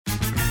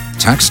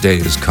Tax day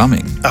is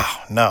coming.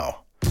 Oh, no.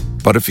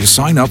 But if you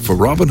sign up for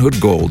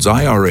Robinhood Gold's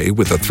IRA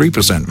with a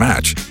 3%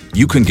 match,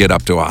 you can get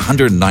up to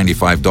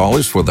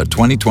 $195 for the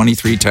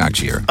 2023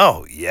 tax year.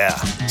 Oh, yeah.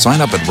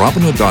 Sign up at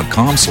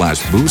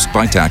Robinhood.com/boost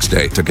by tax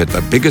day to get the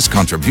biggest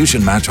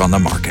contribution match on the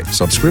market.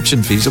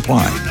 Subscription fees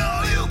apply.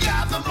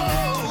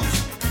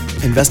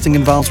 Investing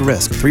involves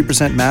risk.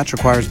 3% match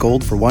requires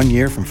gold for 1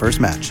 year from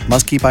first match.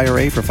 Must keep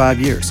IRA for 5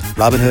 years.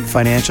 Robinhood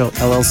Financial,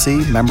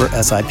 LLC, member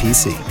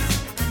SIPC.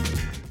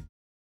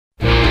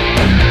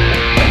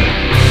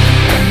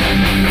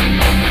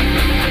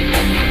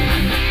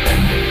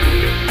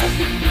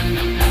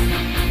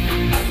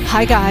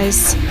 Hi,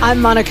 guys.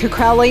 I'm Monica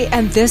Crowley,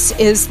 and this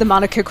is the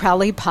Monica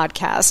Crowley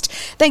Podcast.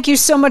 Thank you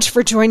so much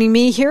for joining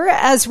me here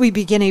as we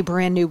begin a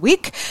brand new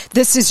week.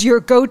 This is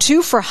your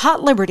go-to for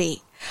Hot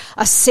Liberty,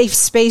 a safe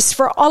space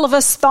for all of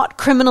us thought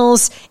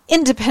criminals,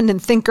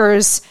 independent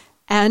thinkers,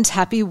 and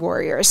happy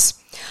warriors.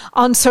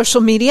 On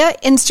social media,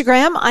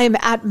 Instagram, I am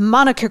at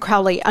Monica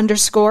Crowley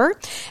 _.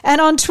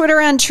 And on Twitter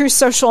and True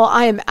Social,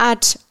 I am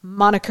at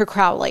Monica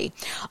Crowley.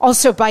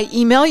 Also by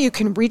email, you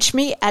can reach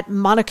me at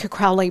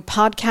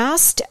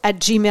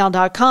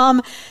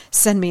monicacrowleypodcast@gmail.com.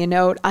 Send me a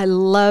note. I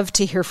love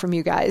to hear from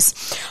you guys.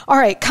 All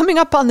right, coming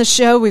up on the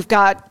show, we've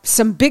got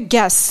some big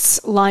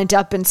guests lined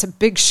up and some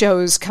big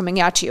shows coming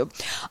at you.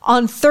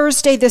 On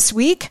Thursday this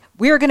week,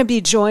 we are going to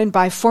be joined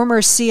by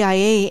former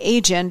CIA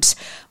agent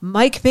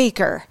Mike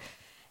Baker.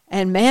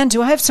 And man,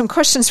 do I have some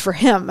questions for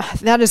him.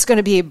 That is going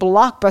to be a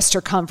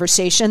blockbuster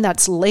conversation.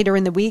 That's later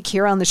in the week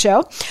here on the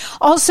show.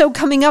 Also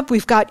coming up,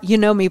 we've got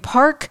Yeonmi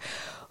Park,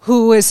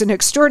 who is an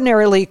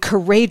extraordinarily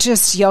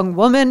courageous young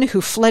woman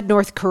who fled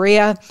North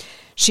Korea.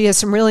 She has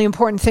some really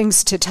important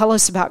things to tell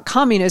us about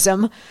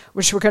communism,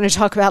 which we're going to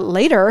talk about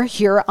later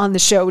here on the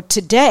show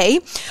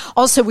today.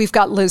 Also, we've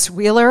got Liz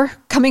Wheeler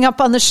coming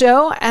up on the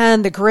show,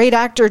 and the great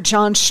actor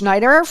John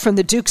Schneider from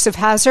the Dukes of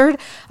Hazzard.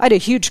 I had a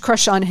huge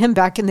crush on him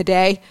back in the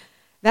day.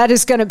 That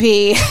is going to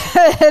be,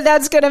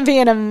 that's going to be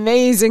an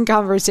amazing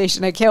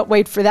conversation. I can't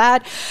wait for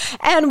that.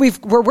 And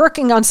we're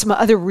working on some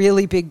other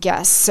really big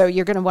guests. So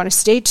you're going to want to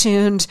stay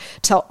tuned.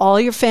 Tell all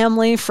your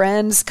family,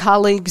 friends,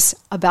 colleagues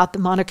about the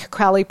Monica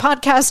Crowley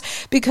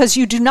Podcast, because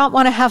you do not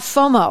want to have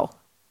FOMO.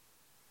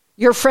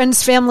 Your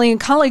friends, family, and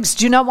colleagues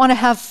do not want to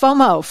have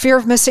FOMO, fear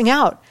of missing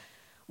out,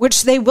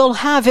 which they will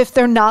have if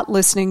they're not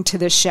listening to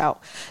this show.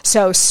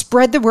 So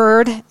spread the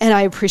word, and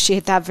I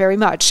appreciate that very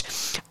much.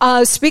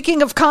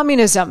 Speaking of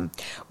communism,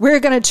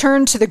 we're going to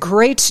turn to the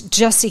great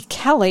Jesse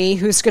Kelly,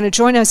 who's going to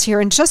join us here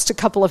in just a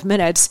couple of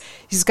minutes.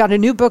 He's got a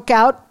new book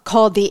out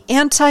called the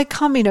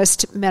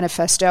Anti-Communist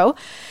Manifesto.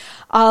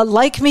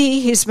 Like me,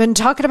 he's been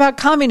talking about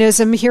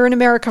communism here in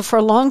America for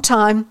a long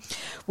time.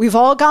 We've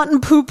all gotten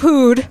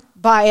poo-pooed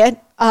by it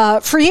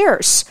for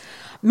years.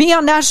 Me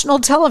on national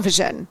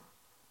television,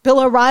 Bill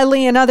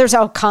O'Reilly and others,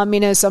 oh,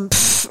 communism.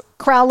 Pfft,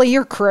 Crowley,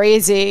 you're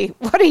crazy.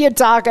 What are you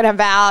talking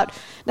about?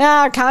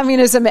 Nah,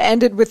 communism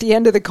ended with the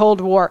end of the Cold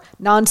War.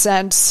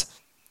 Nonsense.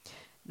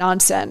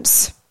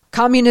 Nonsense.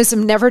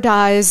 Communism never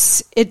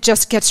dies. It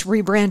just gets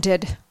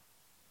rebranded.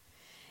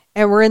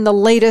 And we're in the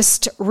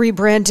latest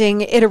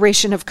rebranding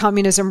iteration of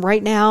communism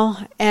right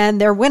now,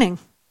 and they're winning.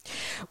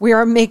 We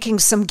are making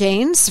some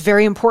gains,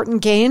 very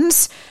important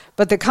gains,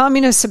 but the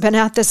communists have been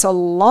at this a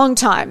long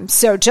time.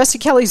 So Jesse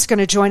Kelly's going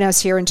to join us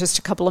here in just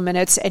a couple of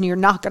minutes, and you're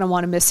not going to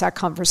want to miss that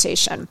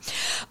conversation.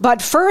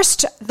 But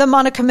first, the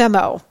Monica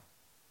Memo.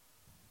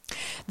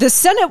 The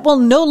Senate will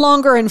no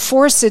longer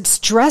enforce its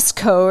dress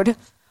code,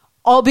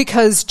 all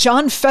because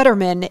John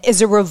Fetterman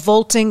is a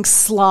revolting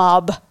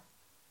slob.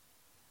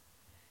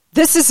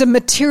 This is a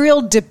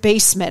material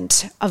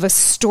debasement of a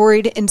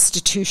storied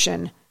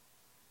institution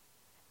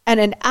and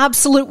an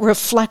absolute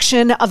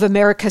reflection of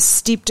America's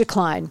steep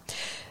decline.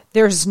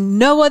 There's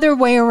no other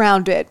way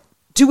around it.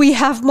 Do we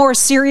have more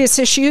serious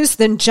issues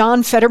than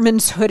John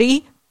Fetterman's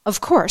hoodie? Of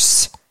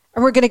course.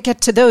 And we're going to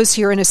get to those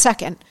here in a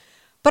second.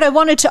 But I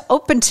wanted to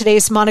open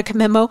today's Monica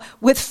Memo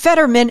with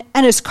Fetterman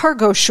and his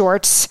cargo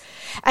shorts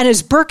and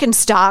his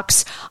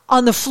Birkenstocks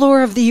on the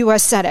floor of the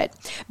U.S. Senate.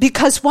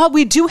 Because while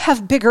we do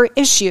have bigger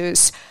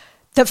issues,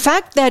 the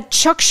fact that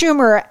Chuck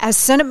Schumer, as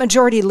Senate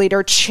Majority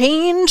Leader,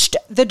 changed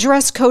the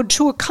dress code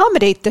to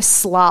accommodate this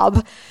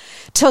slob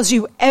tells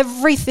you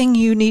everything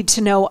you need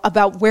to know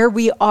about where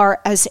we are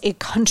as a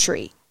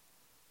country.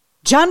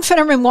 John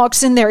Fetterman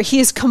walks in there. He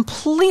is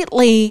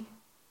completely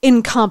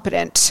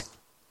incompetent.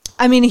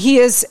 I mean, he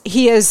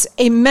is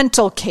a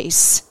mental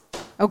case,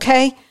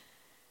 okay?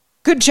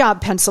 Good job,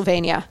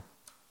 Pennsylvania.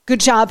 Good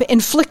job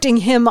inflicting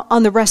him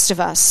on the rest of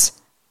us.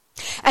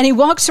 And he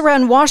walks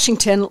around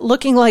Washington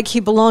looking like he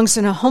belongs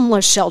in a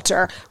homeless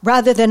shelter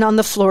rather than on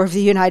the floor of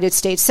the United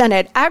States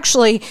Senate.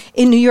 Actually,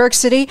 in New York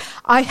City,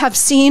 I have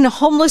seen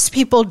homeless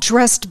people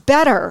dressed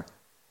better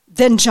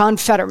than John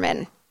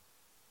Fetterman.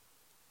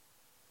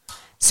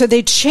 So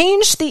they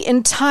changed the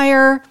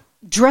entire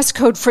dress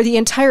code for the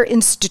entire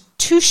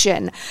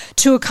institution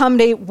to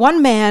accommodate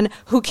one man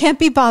who can't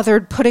be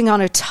bothered putting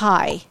on a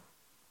tie.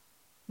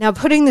 Now,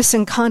 putting this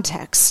in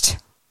context,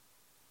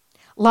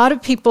 A lot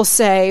of people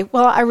say,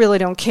 well, I really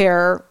don't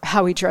care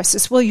how he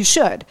dresses. Well, you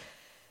should.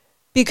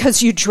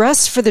 Because you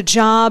dress for the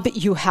job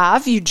you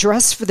have, you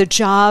dress for the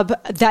job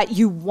that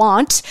you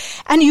want,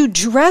 and you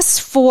dress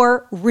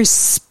for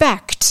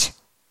respect.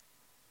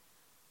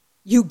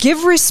 You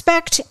give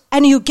respect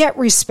and you get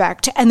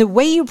respect. And the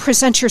way you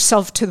present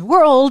yourself to the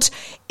world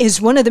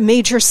is one of the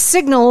major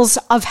signals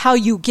of how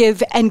you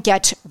give and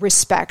get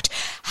respect.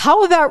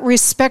 How about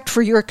respect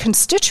for your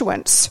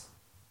constituents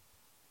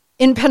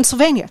in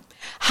Pennsylvania?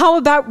 How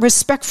about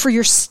respect for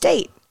your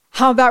state?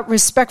 How about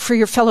respect for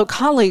your fellow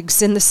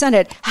colleagues in the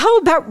Senate? How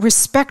about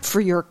respect for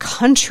your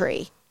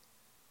country?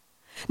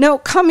 No,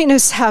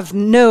 communists have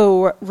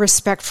no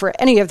respect for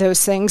any of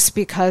those things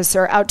because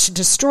they're out to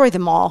destroy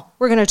them all.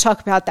 We're going to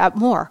talk about that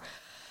more.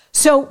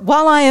 So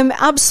while I am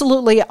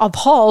absolutely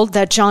appalled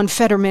that John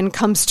Fetterman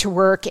comes to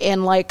work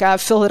in like a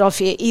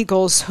Philadelphia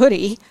Eagles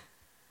hoodie,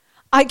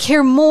 I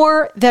care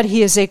more that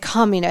he is a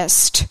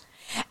communist.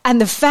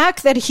 And the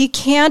fact that he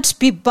can't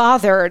be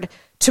bothered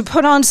to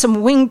put on some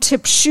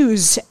wingtip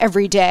shoes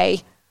every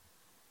day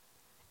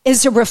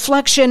is a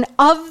reflection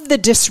of the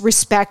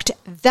disrespect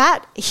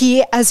that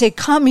he as a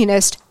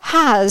communist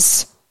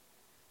has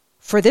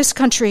for this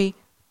country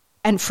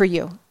and for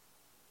you.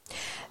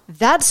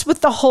 That's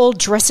what the whole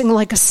dressing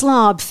like a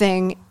slob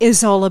thing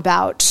is all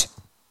about.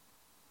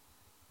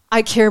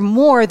 I care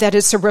more that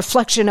it's a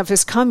reflection of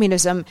his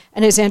communism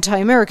and his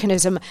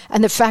anti-Americanism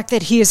and the fact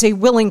that he is a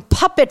willing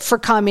puppet for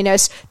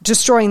communists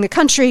destroying the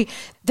country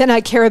than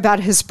I care about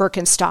his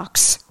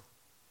Birkenstocks.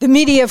 The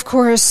media, of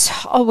course,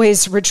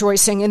 always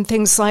rejoicing in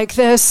things like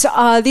this.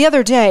 The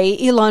other day,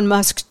 Elon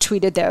Musk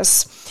tweeted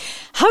this.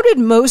 How did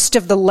most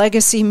of the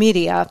legacy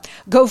media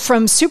go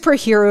from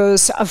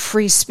superheroes of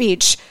free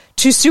speech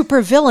to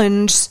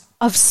supervillains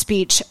of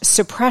speech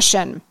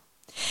suppression?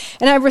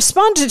 And I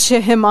responded to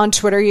him on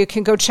Twitter. You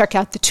can go check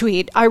out the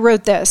tweet. I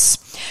wrote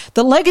this.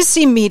 The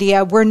legacy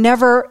media were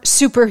never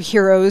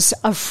superheroes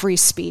of free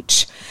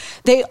speech.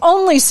 They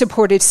only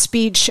supported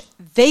speech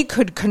they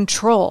could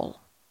control.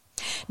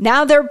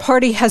 Now their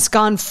party has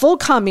gone full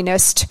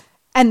communist,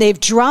 and they've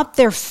dropped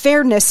their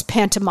fairness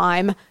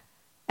pantomime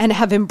and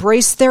have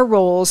embraced their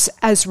roles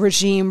as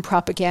regime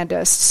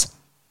propagandists.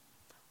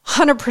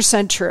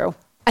 100% true.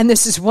 And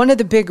this is one of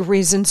the big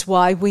reasons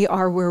why we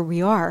are where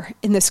we are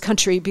in this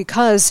country,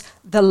 because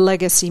the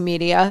legacy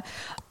media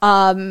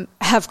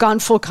have gone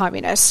full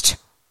communist,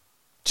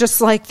 just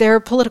like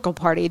their political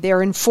party.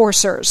 They're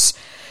enforcers.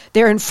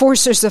 They're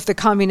enforcers of the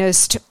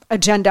communist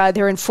agenda.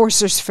 They're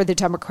enforcers for the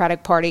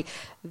Democratic Party.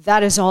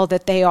 That is all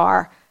that they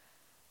are.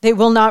 They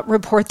will not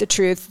report the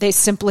truth. They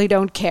simply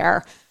don't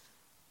care.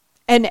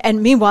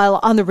 And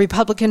meanwhile, on the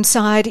Republican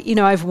side,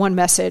 I have one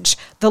message.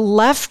 The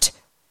left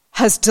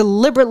has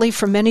deliberately,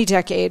 for many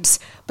decades,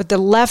 but the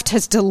left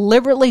has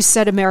deliberately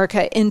set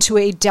America into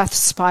a death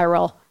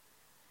spiral.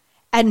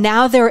 And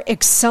now they're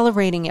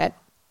accelerating it.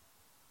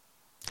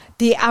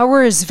 The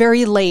hour is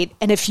very late,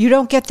 and if you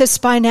don't get this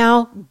by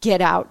now, get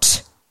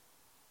out.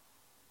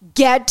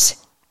 Get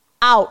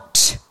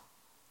out.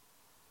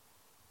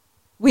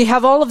 We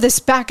have all of this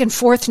back and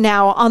forth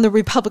now on the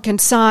Republican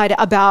side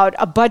about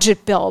a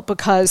budget bill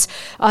because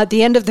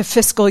the end of the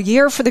fiscal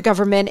year for the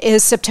government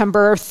is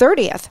September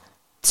 30th.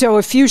 So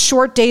a few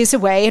short days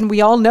away, and we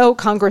all know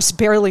Congress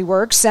barely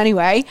works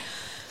anyway.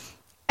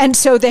 And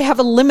so they have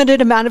a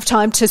limited amount of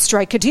time to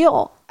strike a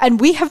deal.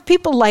 And we have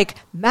people like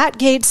Matt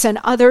Gaetz and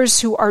others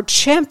who are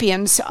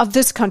champions of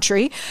this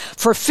country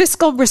for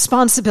fiscal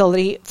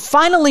responsibility,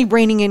 finally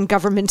reining in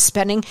government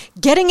spending,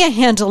 getting a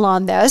handle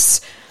on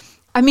this.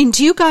 I mean,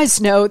 do you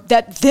guys know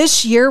that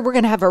this year we're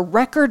going to have a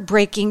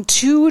record-breaking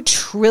 $2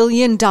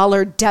 trillion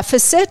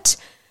deficit?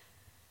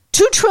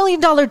 $2 trillion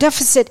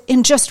deficit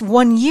in just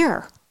 1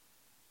 year.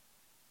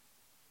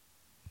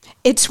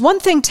 It's one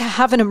thing to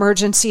have an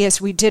emergency,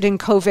 as we did in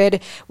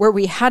COVID, where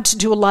we had to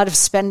do a lot of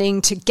spending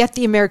to get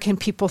the American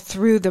people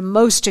through the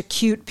most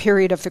acute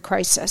period of the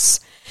crisis.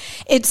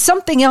 It's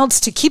something else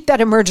to keep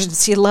that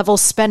emergency level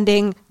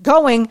spending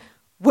going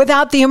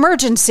without the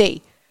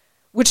emergency,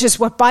 which is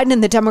what Biden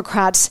and the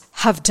Democrats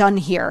have done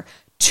here.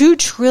 $2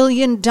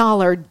 trillion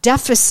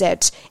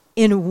deficit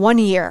in 1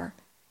 year.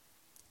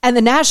 And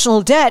the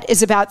national debt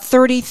is about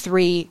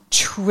 $33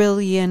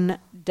 trillion.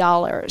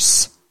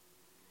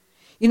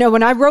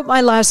 When I wrote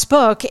my last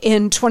book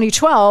in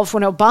 2012,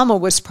 when Obama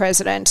was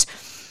president,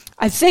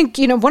 I think,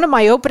 one of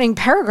my opening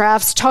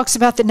paragraphs talks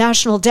about the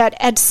national debt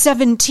at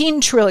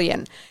 $17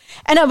 trillion.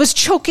 And I was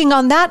choking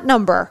on that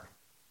number.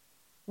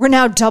 We're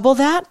now double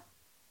that.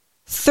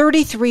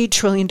 $33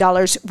 trillion.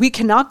 We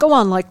cannot go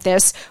on like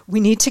this.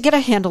 We need to get a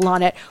handle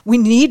on it. We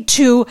need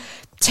to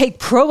take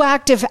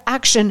proactive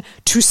action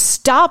to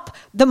stop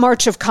the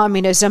march of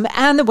communism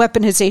and the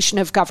weaponization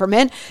of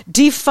government,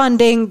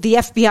 defunding the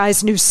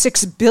FBI's new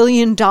 $6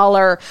 billion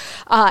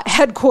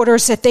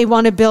headquarters that they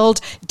want to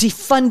build,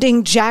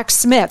 defunding Jack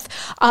Smith,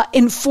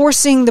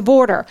 enforcing the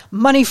border,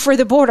 money for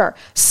the border,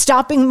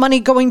 stopping money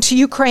going to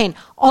Ukraine,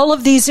 all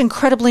of these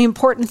incredibly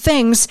important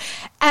things.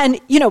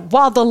 And,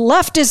 while the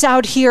left is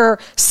out here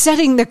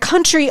setting the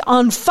country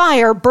on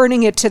fire,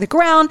 burning it to the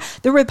ground,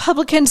 the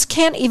Republicans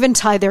can't even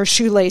tie their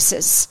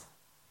shoelaces.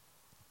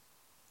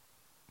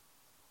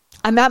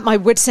 I'm at my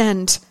wit's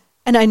end,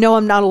 and I know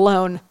I'm not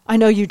alone. I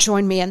know you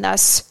join me in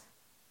this.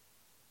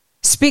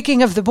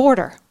 Speaking of the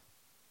border,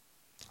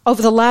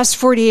 over the last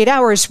 48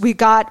 hours, we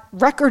got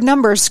record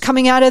numbers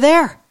coming out of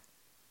there.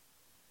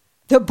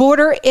 The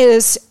border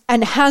is,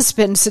 and has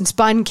been since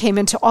Biden came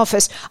into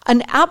office,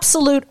 an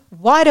absolute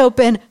wide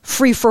open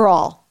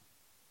free-for-all.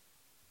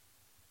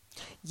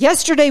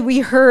 Yesterday,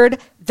 we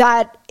heard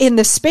that in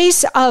the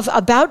space of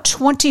about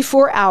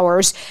 24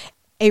 hours,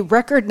 a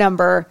record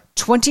number,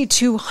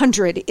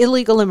 2,200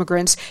 illegal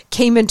immigrants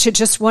came into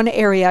just one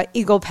area,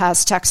 Eagle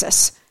Pass,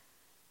 Texas.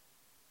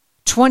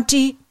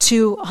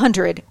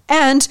 2,200.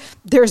 And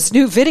there's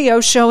new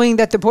video showing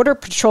that the Border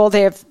Patrol,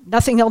 they have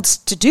nothing else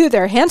to do.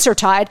 Their hands are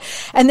tied.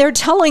 And they're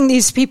telling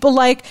these people,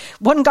 like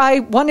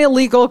one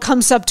illegal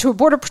comes up to a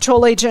Border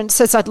Patrol agent,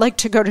 says, I'd like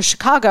to go to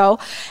Chicago.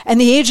 And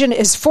the agent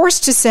is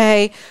forced to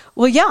say,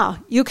 well, yeah,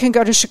 you can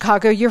go to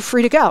Chicago. You're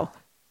free to go.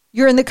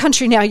 You're in the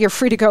country now. You're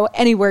free to go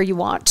anywhere you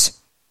want,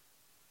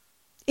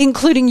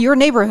 including your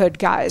neighborhood,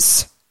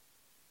 guys.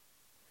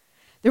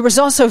 There was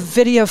also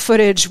video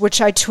footage, which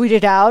I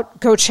tweeted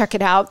out, go check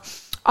it out,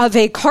 of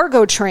a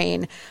cargo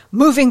train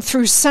moving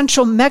through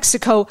central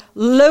Mexico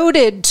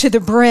loaded to the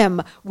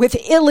brim with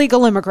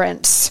illegal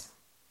immigrants.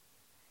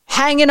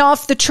 Hanging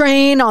off the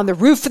train, on the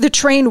roof of the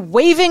train,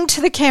 waving to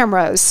the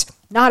cameras.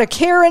 Not a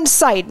care in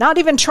sight, not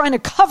even trying to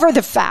cover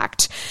the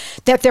fact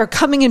that they're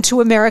coming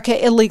into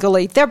America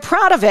illegally. They're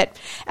proud of it,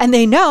 and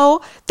they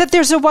know that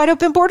there's a wide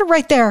open border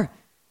right there.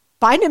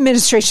 Biden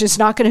administration is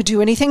not going to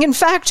do anything. In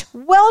fact,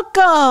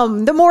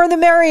 welcome. The more the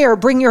merrier.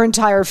 Bring your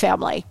entire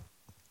family.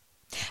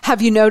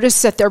 Have you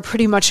noticed that they're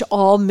pretty much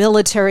all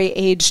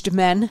military-aged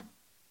men?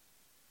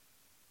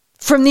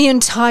 From the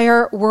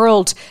entire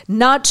world,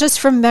 not just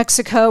from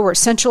Mexico or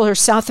Central or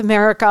South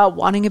America,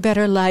 wanting a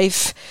better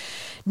life.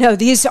 No,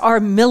 these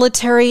are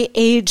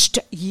military-aged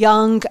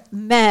young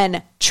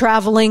men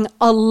traveling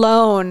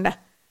alone.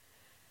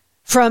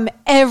 From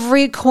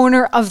every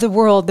corner of the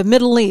world, the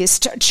Middle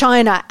East,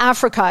 China,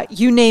 Africa,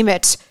 you name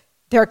it,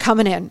 they're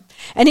coming in.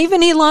 And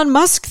even Elon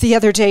Musk the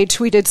other day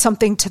tweeted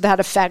something to that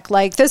effect,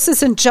 like, this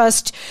isn't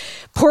just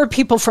poor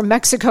people from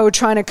Mexico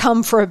trying to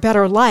come for a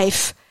better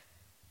life.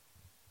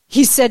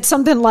 He said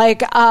something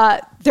like,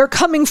 they're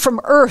coming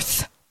from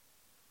Earth,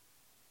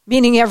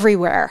 meaning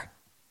everywhere.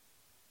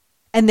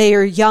 And they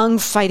are young,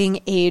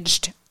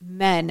 fighting-aged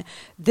men.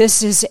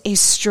 This is a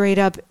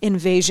straight-up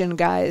invasion,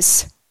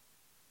 guys.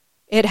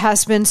 It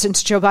has been,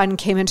 since Joe Biden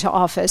came into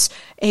office,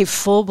 a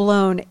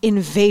full-blown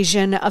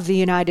invasion of the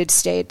United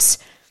States.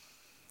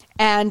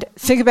 And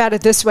think about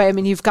it this way. I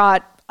mean, you've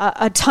got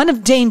a ton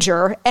of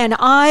danger. And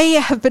I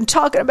have been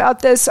talking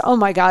about this, oh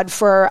my God,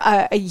 for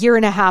a year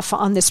and a half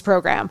on this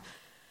program,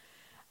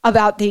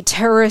 about the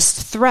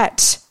terrorist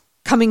threat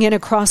coming in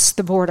across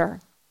the border.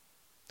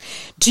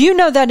 Do you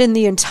know that in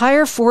the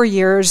entire 4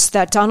 years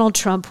that Donald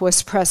Trump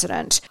was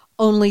president,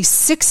 only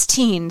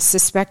 16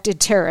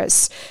 suspected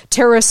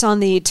terrorists on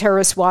the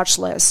terrorist watch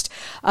list,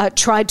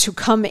 tried to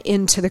come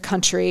into the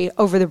country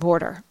over the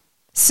border?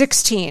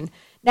 16.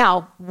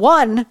 Now,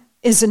 one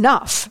is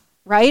enough,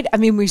 right? I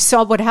mean, we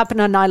saw what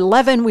happened on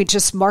 9/11. We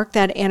just marked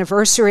that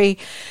anniversary.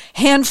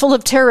 Handful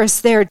of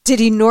terrorists there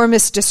did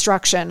enormous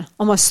destruction.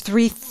 Almost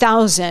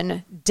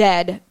 3,000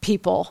 dead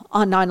people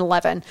on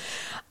 9/11.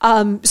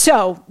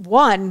 So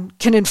one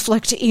can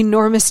inflict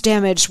enormous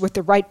damage with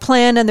the right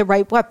plan and the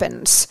right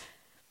weapons.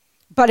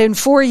 But in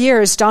 4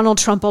 years, Donald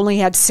Trump only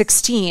had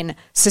 16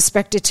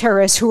 suspected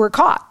terrorists who were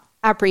caught,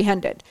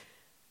 apprehended.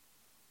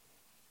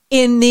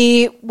 In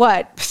the,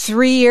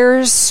 3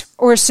 years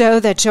or so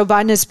that Joe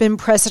Biden has been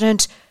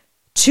president,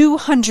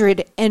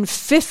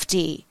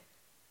 250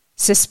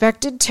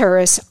 suspected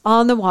terrorists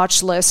on the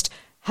watch list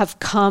have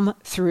come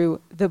through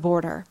the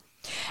border.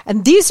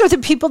 And these are the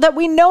people that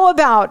we know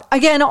about.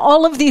 Again,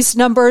 all of these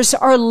numbers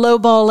are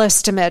lowball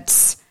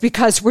estimates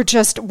because we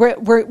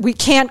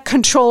can't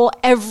control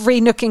every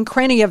nook and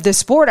cranny of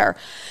this border.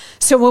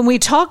 So when we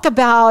talk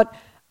about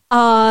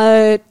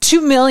 2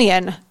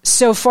 million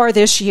so far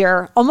this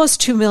year,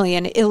 almost 2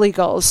 million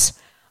illegals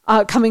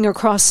coming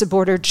across the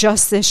border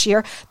just this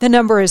year, the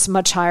number is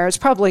much higher. It's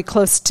probably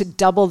close to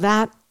double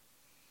that.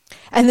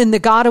 And then the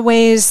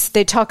gotaways,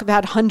 they talk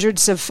about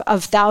hundreds of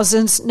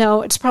thousands.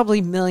 No, it's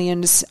probably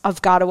millions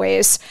of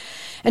gotaways.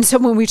 And so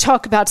when we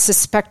talk about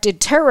suspected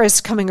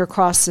terrorists coming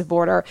across the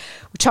border,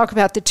 we talk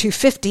about the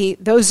 250.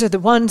 Those are the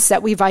ones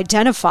that we've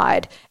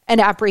identified and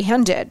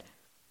apprehended.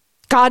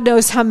 God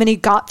knows how many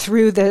got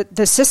through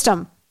the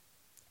system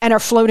and are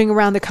floating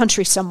around the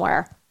country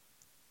somewhere.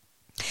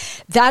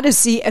 That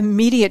is the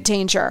immediate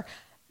danger.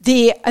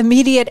 The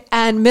immediate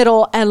and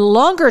middle and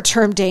longer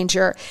term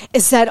danger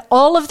is that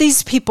all of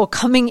these people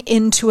coming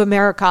into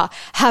America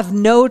have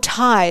no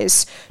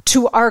ties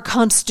to our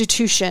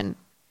Constitution,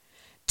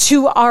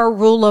 to our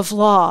rule of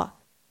law,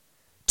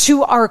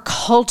 to our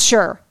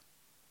culture,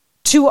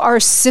 to our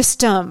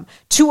system,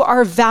 to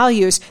our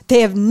values.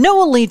 They have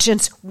no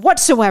allegiance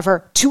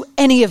whatsoever to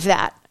any of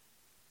that.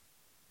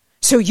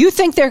 So you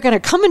think they're going to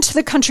come into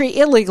the country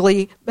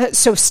illegally?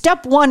 So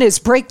step one is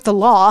break the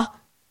law,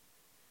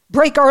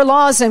 break our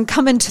laws and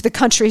come into the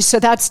country. So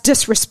that's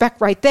disrespect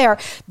right there.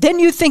 Then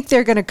you think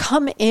they're going to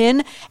come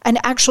in and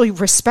actually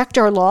respect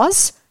our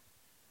laws?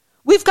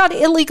 We've got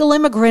illegal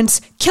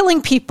immigrants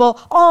killing people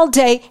all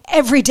day,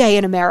 every day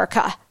in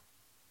America.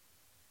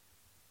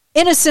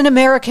 Innocent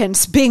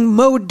Americans being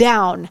mowed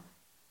down.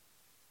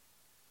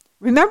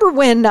 Remember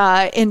when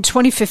in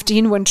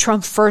 2015, when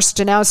Trump first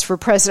announced for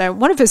president,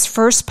 one of his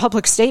first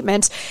public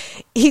statements,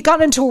 he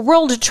got into a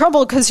world of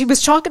trouble because he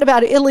was talking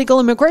about illegal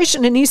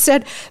immigration. And he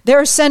said,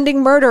 they're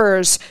sending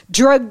murderers,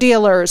 drug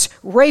dealers,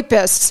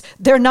 rapists.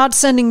 They're not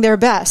sending their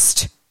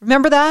best.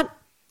 Remember that?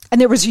 And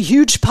there was a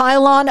huge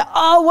pile on,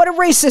 oh, what a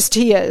racist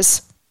he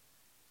is.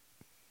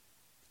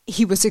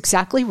 He was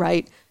exactly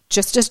right,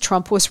 just as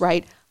Trump was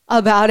right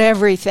about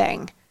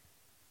everything.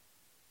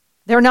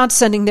 They're not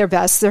sending their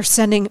best. They're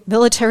sending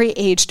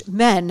military-aged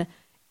men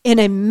in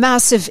a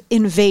massive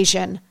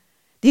invasion.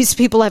 These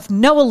people have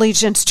no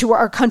allegiance to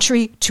our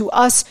country, to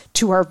us,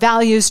 to our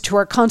values, to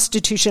our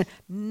Constitution.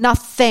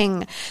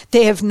 Nothing.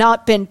 They have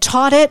not been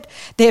taught it.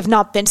 They have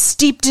not been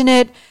steeped in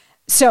it.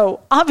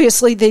 So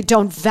obviously they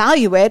don't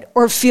value it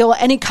or feel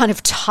any kind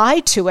of tie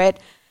to it.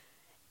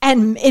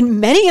 And in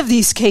many of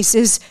these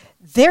cases,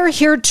 they're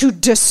here to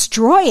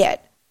destroy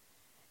it.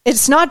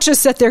 It's not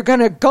just that they're going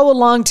to go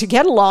along to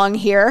get along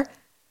here.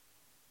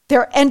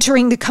 They're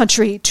entering the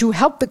country to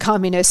help the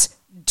communists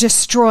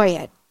destroy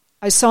it.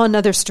 I saw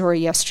another story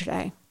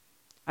yesterday.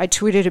 I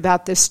tweeted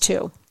about this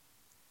too.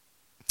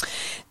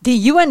 The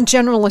UN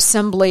General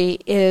Assembly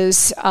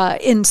is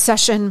in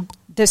session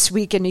this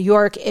week in New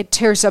York. It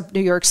tears up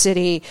New York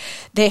City.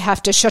 They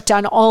have to shut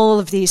down all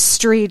of these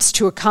streets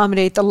to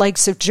accommodate the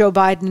likes of Joe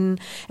Biden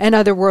and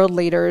other world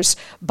leaders.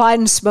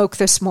 Biden spoke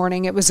this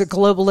morning. It was a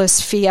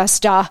globalist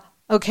fiesta.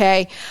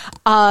 Okay,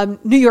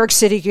 New York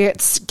City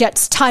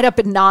gets tied up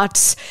in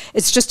knots.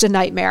 It's just a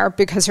nightmare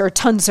because there are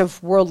tons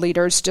of world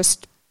leaders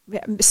just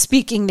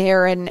speaking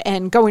there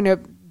and going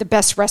to the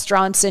best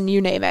restaurants and you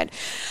name it.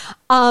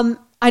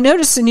 I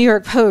noticed the New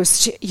York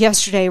Post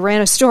yesterday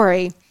ran a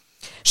story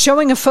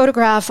showing a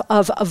photograph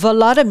of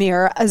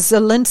Volodymyr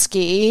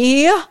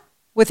Zelensky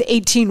with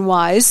 18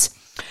 Ys.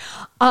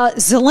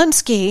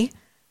 Zelensky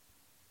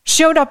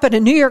showed up at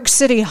a New York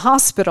City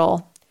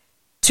hospital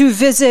to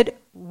visit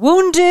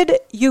wounded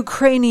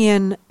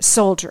Ukrainian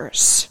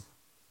soldiers.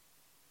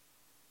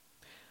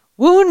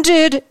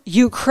 Wounded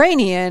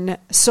Ukrainian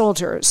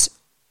soldiers.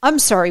 I'm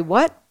sorry,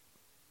 what?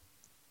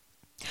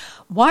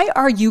 Why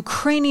are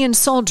Ukrainian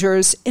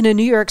soldiers in a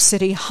New York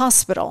City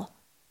hospital?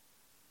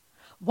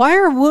 Why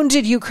are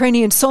wounded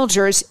Ukrainian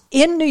soldiers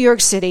in New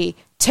York City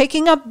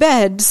taking up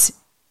beds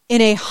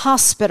in a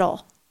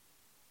hospital?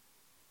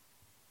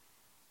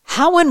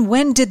 How and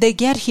when did they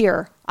get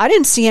here? I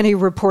didn't see any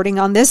reporting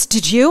on this.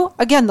 Did you?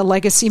 Again, the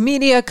legacy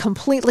media,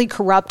 completely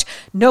corrupt.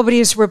 Nobody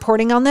is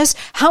reporting on this.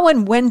 How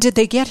and when did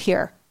they get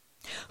here?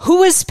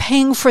 Who is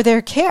paying for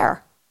their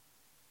care?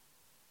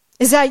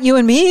 Is that you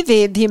and me,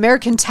 the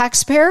American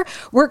taxpayer,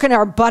 working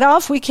our butt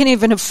off? We can't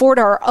even afford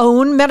our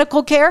own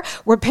medical care.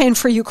 We're paying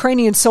for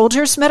Ukrainian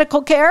soldiers'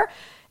 medical care.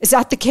 Is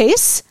that the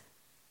case?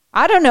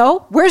 I don't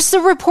know. Where's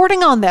the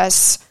reporting on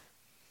this?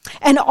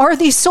 And are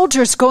these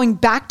soldiers going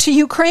back to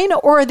Ukraine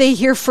or are they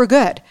here for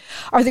good?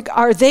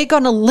 Are they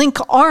going to link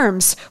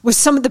arms with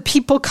some of the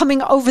people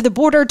coming over the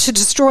border to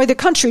destroy the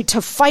country,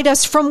 to fight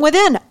us from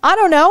within? I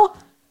don't know.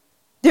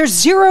 There's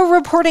zero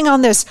reporting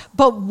on this.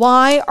 But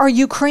why are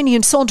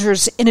Ukrainian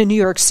soldiers in a New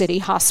York City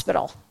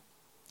hospital?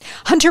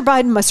 Hunter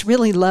Biden must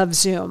really love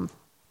Zoom.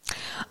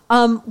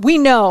 We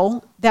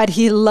know that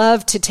he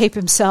loved to tape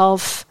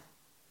himself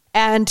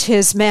and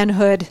his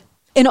manhood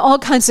in all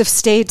kinds of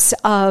states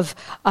of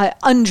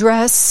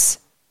undress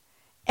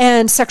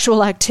and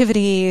sexual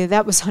activity.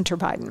 That was Hunter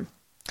Biden.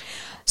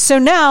 So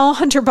now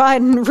Hunter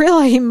Biden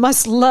really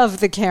must love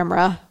the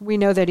camera. We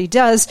know that he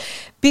does,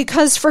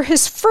 because for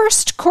his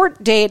first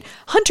court date,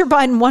 Hunter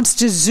Biden wants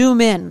to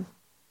zoom in.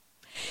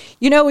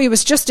 You know, he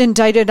was just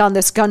indicted on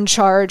this gun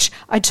charge.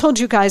 I told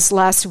you guys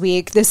last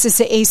week, this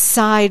is a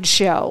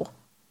sideshow.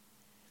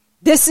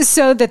 This is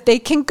so that they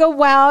can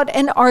go out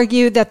and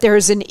argue that there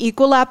is an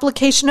equal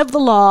application of the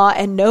law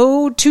and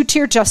no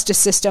two-tier justice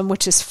system,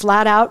 which is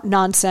flat out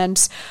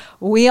nonsense.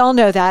 We all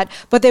know that.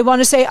 But they want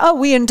to say, oh,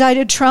 we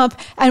indicted Trump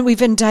and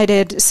we've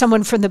indicted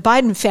someone from the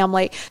Biden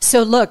family.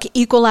 So look,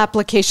 equal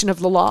application of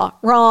the law.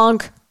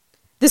 Wrong.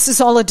 This is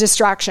all a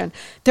distraction.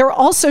 They're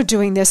also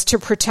doing this to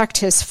protect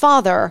his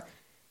father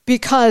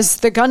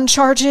because the gun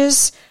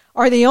charges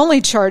are the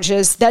only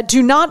charges that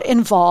do not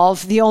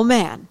involve the old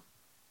man.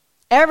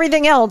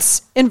 Everything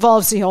else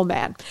involves the old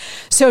man.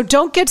 So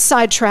don't get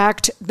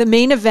sidetracked. The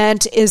main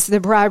event is the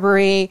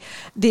bribery,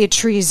 the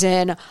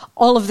treason,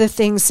 all of the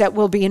things that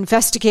will be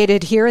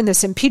investigated here in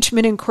this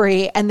impeachment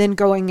inquiry, and then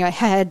going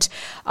ahead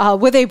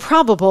with a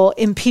probable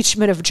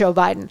impeachment of Joe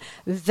Biden.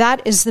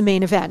 That is the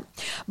main event.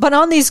 But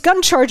on these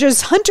gun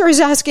charges, Hunter is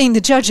asking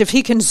the judge if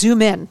he can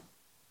zoom in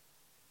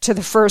to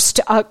the first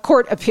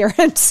court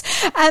appearance.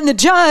 And the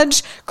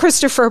judge,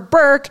 Christopher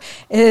Burke,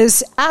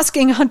 is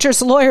asking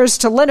Hunter's lawyers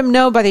to let him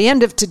know by the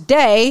end of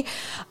today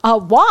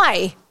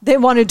why they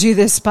want to do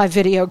this by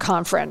video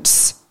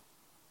conference.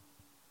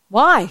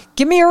 Why?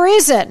 Give me a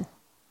reason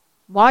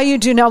why you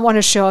do not want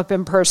to show up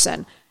in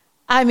person.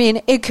 I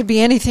mean, it could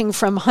be anything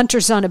from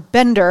Hunter's on a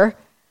bender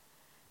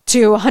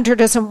to Hunter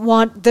doesn't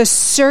want the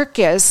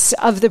circus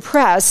of the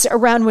press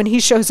around when he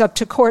shows up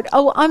to court.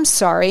 Oh, I'm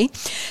sorry.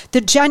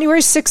 The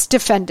January 6th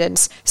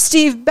defendants,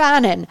 Steve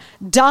Bannon,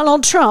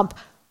 Donald Trump,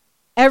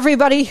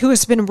 everybody who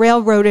has been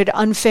railroaded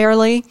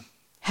unfairly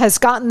has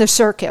gotten the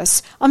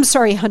circus. I'm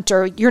sorry,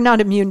 Hunter, you're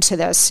not immune to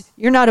this.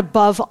 You're not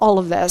above all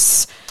of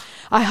this.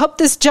 I hope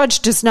this judge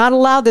does not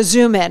allow the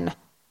zoom in.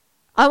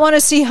 I want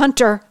to see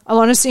Hunter. I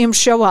want to see him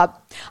show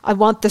up. I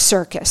want the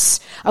circus.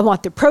 I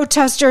want the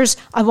protesters.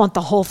 I want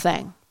the whole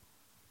thing.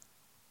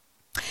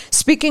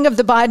 Speaking of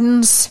the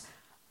Bidens,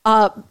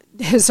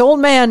 his old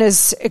man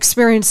is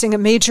experiencing a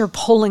major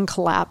polling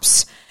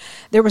collapse.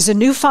 There was a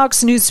new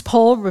Fox News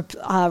poll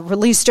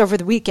released over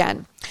the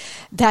weekend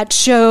that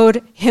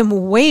showed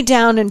him way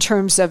down in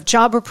terms of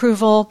job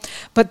approval,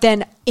 but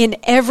then in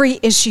every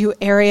issue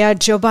area,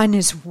 Joe Biden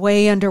is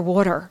way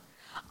underwater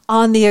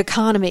on the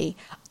economy,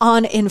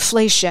 on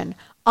inflation,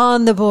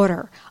 on the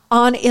border,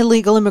 on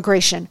illegal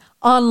immigration,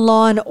 on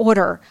law and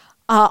order,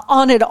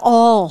 on it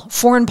all,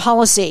 foreign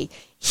policy.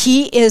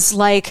 He is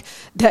like,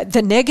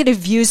 the negative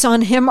views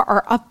on him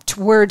are up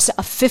towards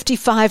a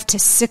 55 to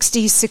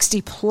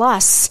 60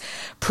 plus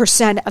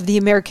 % of the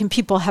American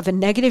people have a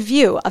negative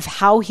view of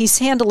how he's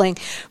handling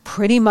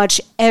pretty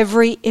much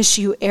every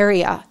issue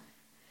area.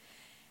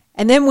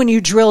 And then when you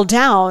drill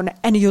down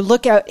and you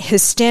look at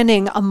his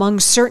standing among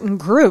certain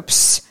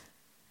groups,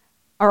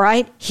 all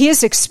right, he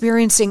is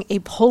experiencing a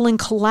polling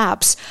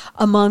collapse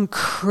among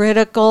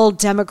critical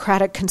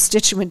Democratic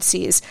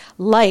constituencies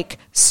like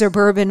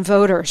suburban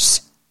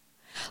voters,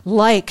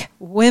 like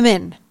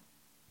women,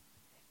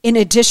 in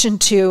addition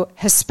to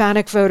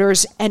Hispanic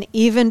voters and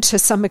even to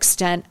some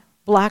extent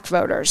Black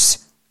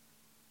voters.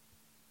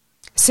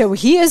 So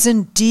he is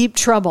in deep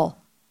trouble.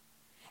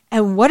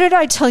 And what did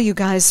I tell you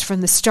guys from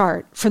the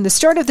start? From the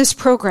start of this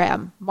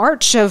program,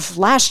 March of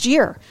last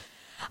year,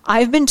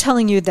 I've been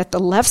telling you that the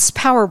left's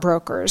power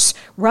brokers,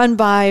 run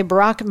by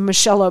Barack and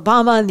Michelle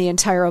Obama and the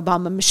entire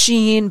Obama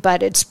machine,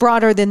 but it's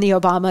broader than the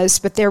Obamas,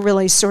 but they're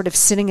really sort of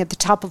sitting at the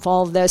top of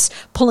all of this,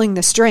 pulling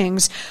the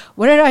strings.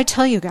 What did I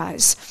tell you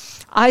guys?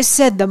 I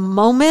said the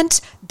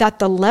moment that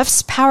the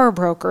left's power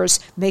brokers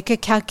make a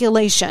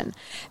calculation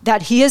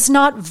that he is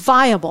not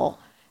viable,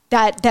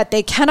 that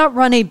they cannot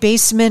run a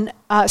basement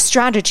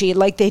strategy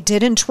like they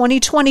did in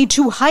 2020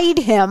 to hide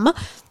him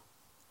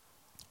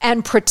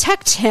and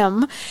protect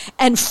him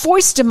and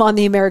foist him on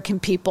the American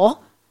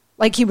people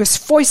like he was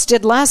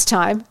foisted last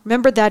time.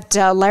 Remember that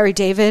Larry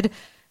David,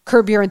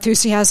 Curb Your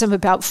Enthusiasm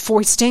about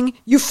foisting?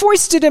 You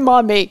foisted him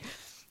on me.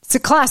 It's a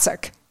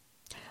classic.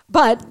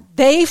 But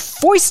they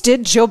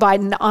foisted Joe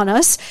Biden on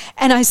us.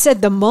 And I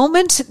said the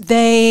moment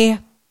they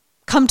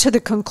come to the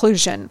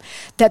conclusion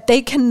that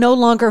they can no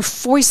longer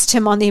foist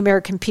him on the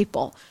American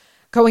people,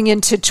 going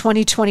into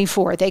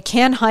 2024. They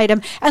can hide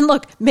him. And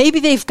look, maybe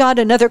they've got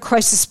another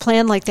crisis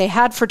plan like they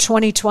had for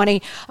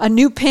 2020, a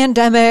new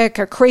pandemic,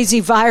 a crazy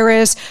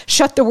virus,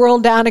 shut the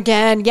world down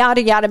again,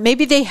 yada, yada.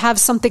 Maybe they have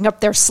something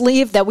up their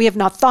sleeve that we have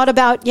not thought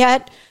about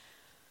yet.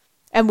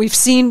 And we've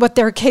seen what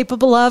they're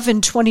capable of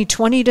in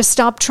 2020 to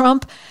stop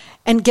Trump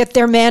and get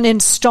their man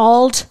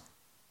installed,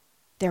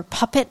 their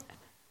puppet.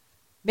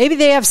 Maybe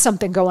they have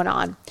something going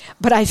on.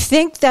 But I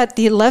think that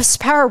the left's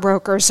power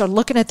brokers are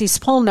looking at these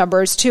poll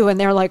numbers too, and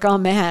they're like, oh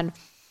man,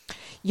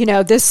 you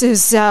know, this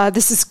is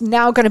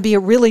now going to be a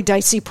really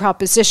dicey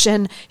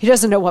proposition. He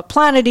doesn't know what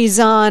planet he's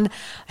on.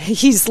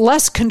 He's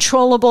less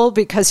controllable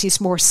because he's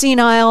more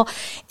senile.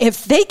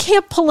 If they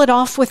can't pull it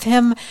off with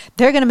him,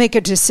 they're going to make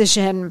a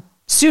decision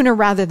sooner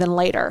rather than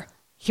later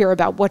here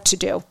about what to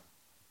do.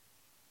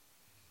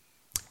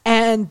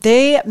 And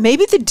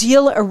maybe the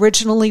deal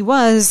originally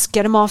was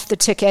get him off the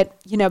ticket.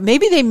 You know,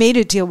 maybe they made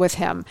a deal with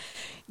him.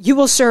 You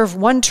will serve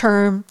one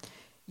term.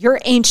 You're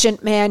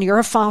ancient, man. You're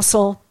a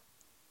fossil.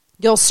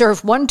 You'll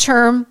serve one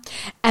term,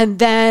 and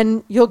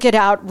then you'll get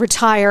out,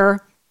 retire,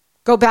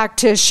 go back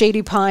to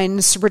Shady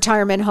Pines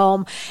retirement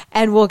home,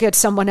 and we'll get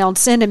someone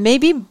else in. And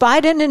maybe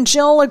Biden and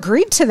Jill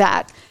agreed to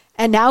that,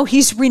 and now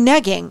he's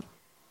reneging.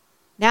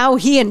 Now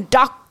he and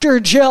Dr.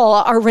 Jill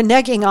are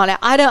reneging on it.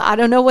 I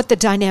don't know what the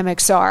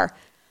dynamics are.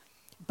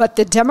 But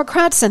the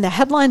Democrats, and the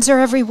headlines are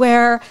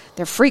everywhere,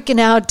 they're freaking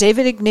out.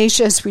 David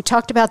Ignatius, we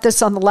talked about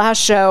this on the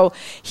last show.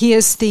 He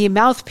is the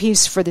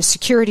mouthpiece for the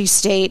security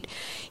state.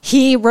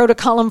 He wrote a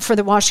column for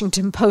the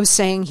Washington Post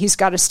saying he's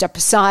got to step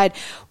aside.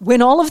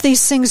 When all of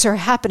these things are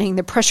happening,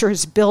 the pressure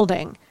is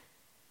building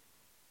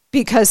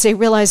because they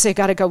realize they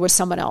got to go with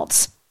someone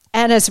else.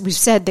 And as we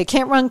said, they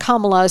can't run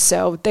Kamala,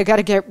 so they got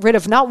to get rid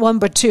of not one,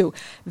 but two.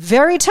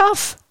 Very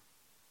tough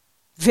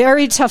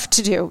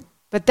to do.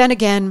 But then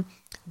again,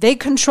 they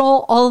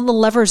control all the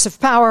levers of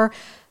power,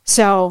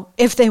 so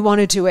if they want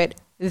to do it,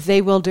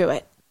 they will do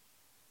it.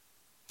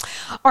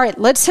 All right,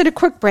 let's hit a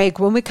quick break.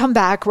 When we come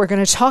back, we're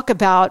going to talk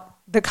about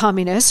the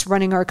communists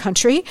running our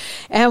country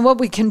and what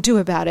we can do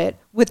about it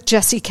with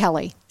Jesse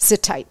Kelly.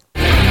 Sit tight.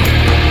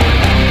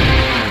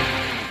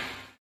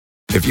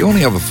 If you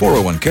only have a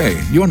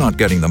 401k, you're not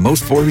getting the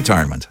most for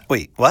retirement.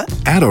 Wait, what?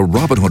 Add a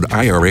Robinhood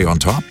IRA on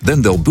top,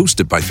 then they'll boost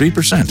it by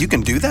 3%. You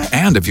can do that?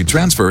 And if you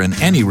transfer in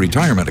any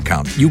retirement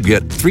account, you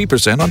get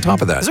 3% on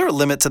top of that. Is there a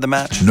limit to the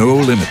match? No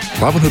limit.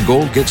 Robinhood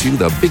Gold gets you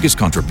the biggest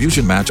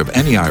contribution match of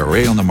any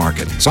IRA on the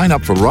market. Sign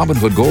up for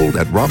Robinhood Gold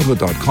at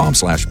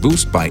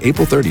Robinhood.com/boost by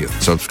April 30th.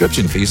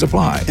 Subscription fees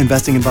apply.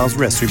 Investing involves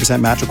risk. 3%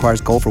 match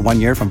requires gold for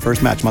 1 year from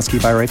first match. Must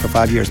keep IRA for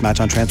 5 years. Match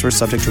on transfers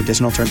subject to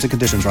additional terms and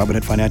conditions.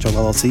 Robinhood Financial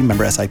LLC,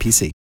 member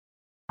SIPC.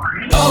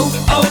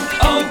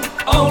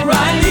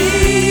 O'Reilly!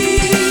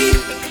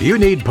 You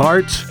need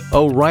parts?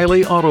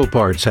 O'Reilly Auto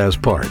Parts has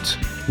parts.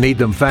 Need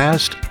them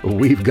fast?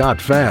 We've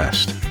got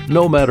fast.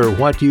 No matter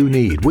what you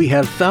need, we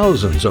have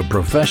thousands of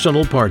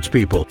professional parts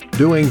people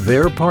doing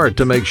their part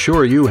to make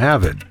sure you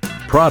have it.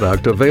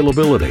 Product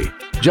availability.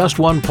 Just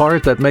one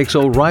part that makes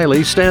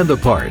O'Reilly stand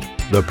apart.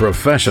 The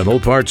professional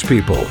parts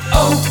people.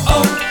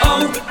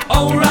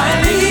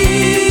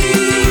 O'Reilly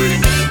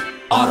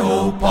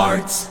Auto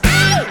Parts.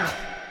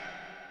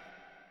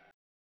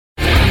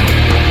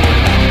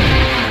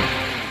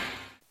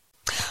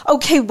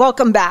 Okay,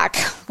 welcome back.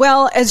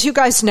 Well, as you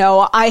guys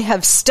know, I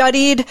have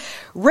studied,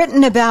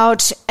 written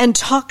about, and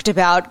talked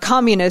about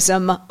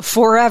communism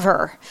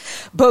forever.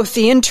 Both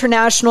the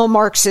international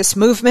Marxist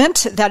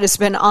movement that has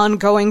been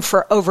ongoing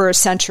for over a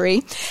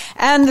century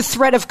and the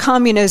threat of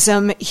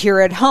communism here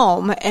at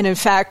home. And in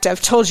fact,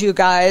 I've told you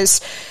guys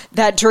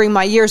that during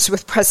my years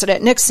with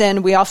President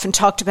Nixon, we often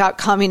talked about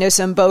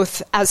communism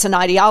both as an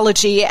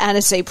ideology and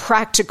as a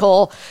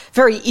practical,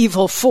 very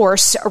evil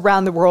force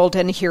around the world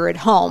and here at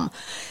home.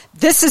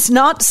 This is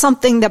not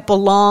something that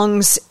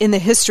belongs in the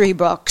history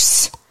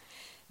books.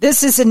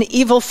 This is an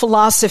evil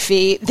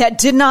philosophy that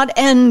did not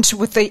end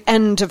with the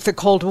end of the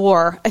Cold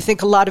War. I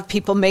think a lot of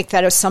people make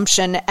that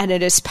assumption, and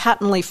it is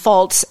patently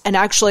false and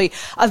actually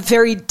a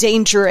very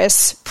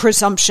dangerous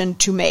presumption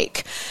to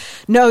make.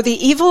 No,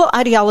 the evil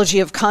ideology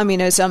of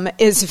communism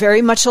is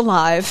very much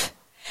alive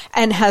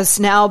and has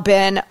now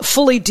been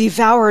fully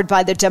devoured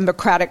by the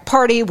Democratic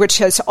Party, which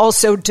has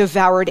also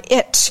devoured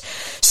it.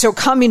 So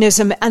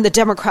communism and the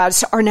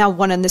Democrats are now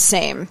one and the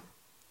same.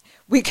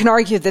 We can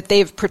argue that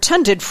they've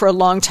pretended for a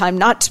long time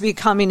not to be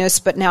communists,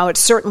 but now it's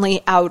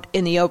certainly out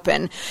in the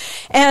open.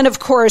 And of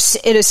course,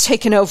 it has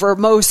taken over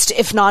most,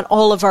 if not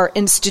all, of our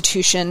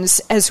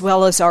institutions, as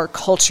well as our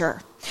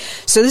culture.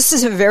 So this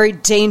is a very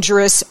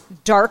dangerous,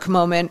 dark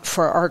moment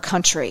for our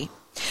country.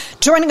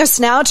 Joining us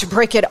now to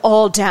break it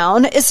all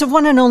down is the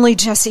one and only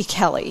Jesse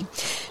Kelly.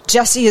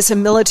 Jesse is a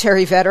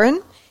military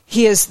veteran.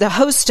 He is the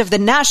host of the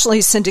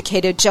nationally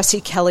syndicated Jesse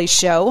Kelly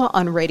Show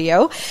on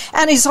radio,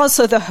 and he's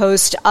also the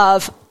host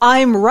of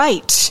I'm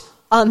Right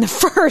on the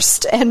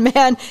First, and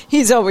man,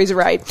 he's always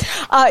right.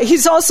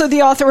 He's also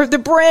the author of the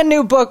brand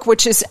new book,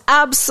 which is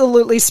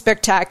absolutely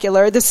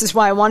spectacular. This is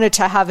why I wanted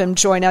to have him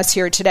join us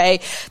here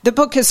today. The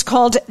book is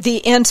called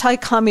The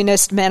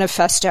Anti-Communist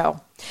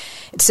Manifesto.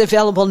 It's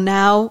available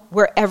now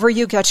wherever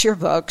you get your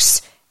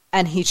books,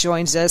 and he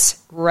joins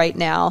us right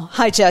now.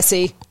 Hi,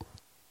 Jesse.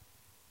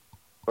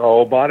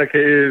 Oh, Monica,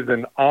 it is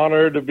an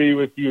honor to be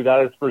with you,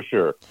 that is for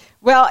sure.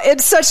 Well,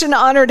 it's such an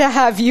honor to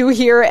have you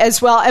here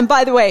as well. And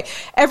by the way,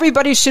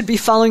 everybody should be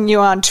following you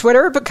on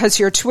Twitter because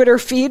your Twitter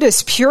feed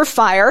is pure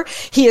fire.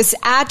 He is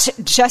at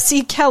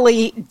Jesse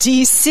Kelly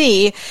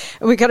DC.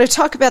 And we got to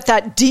talk about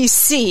that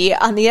DC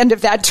on the end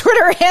of that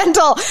Twitter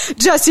handle,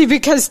 Jesse,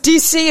 because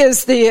DC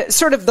is the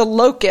sort of the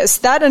locus.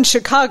 That and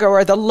Chicago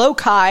are the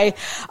loci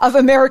of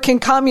American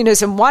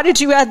communism. Why did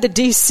you add the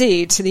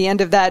DC to the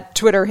end of that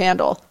Twitter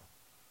handle?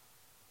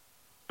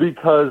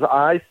 Because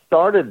I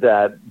started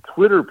that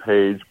Twitter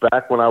page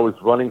back when I was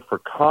running for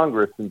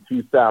Congress in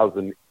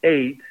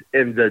 2008,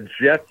 and the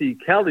Jesse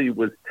Kelly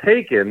was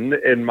taken,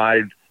 and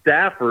my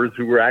staffers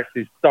who were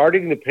actually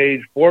starting the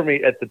page for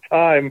me at the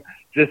time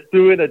just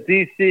threw in a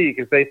DC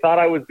because they thought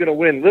I was going to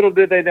win. Little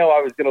did they know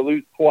I was going to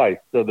lose twice.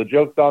 So the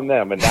joke's on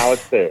them, and now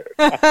it's theirs.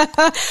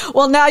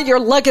 Well, now you're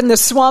lugging the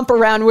swamp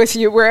around with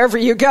you wherever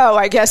you go,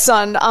 I guess,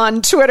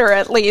 on Twitter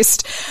at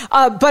least.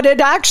 But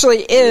it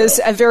actually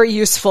is a very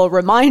useful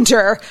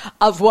reminder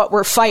of what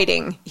we're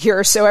fighting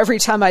here. So every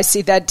time I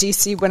see that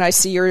DC, when I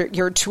see your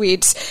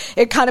tweets,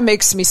 it kind of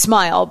makes me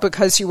smile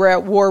because you were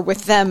at war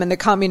with them and the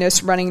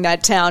communists running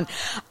that town.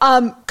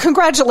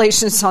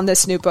 Congratulations on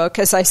this new book.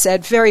 As I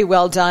said, very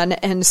well done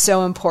and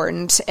so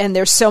important. And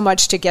there's so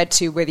much to get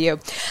to with you.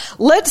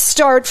 Let's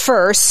start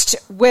first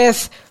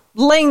with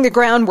laying the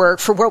groundwork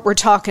for what we're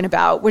talking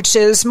about, which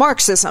is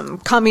Marxism,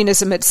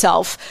 communism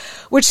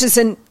itself, which is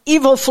an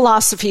evil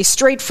philosophy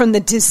straight from the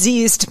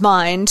diseased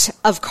mind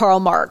of Karl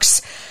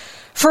Marx.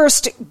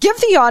 First, give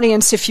the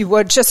audience, if you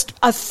would, just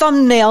a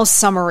thumbnail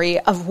summary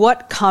of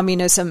what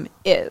communism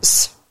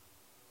is.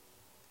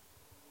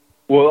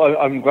 Well,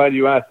 I'm glad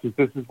you asked, because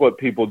this is what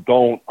people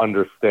don't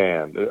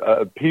understand.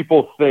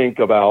 People think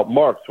about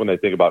Marx when they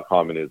think about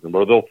communism,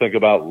 or they'll think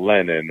about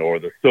Lenin or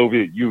the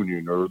Soviet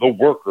Union or the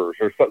workers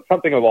or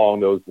something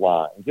along those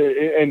lines.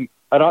 And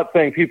I'm not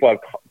saying people have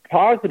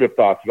positive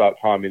thoughts about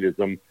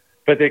communism,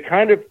 but they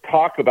kind of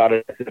talk about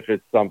it as if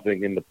it's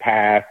something in the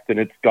past and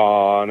it's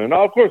gone. And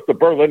of course, the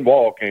Berlin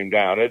Wall came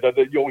down.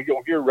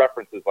 You'll hear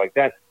references like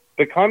that.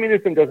 But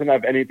communism doesn't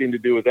have anything to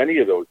do with any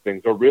of those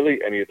things or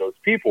really any of those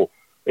people.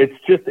 It's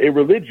just a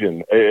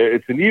religion.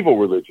 It's an evil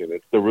religion.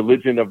 It's the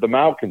religion of the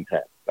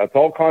malcontent. That's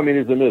all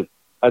communism is.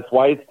 That's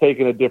why it's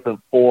taken a different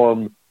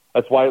form.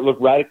 That's why it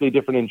looked radically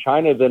different in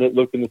China than it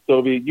looked in the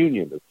Soviet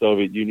Union. The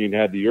Soviet Union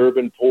had the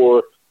urban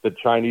poor. The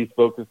Chinese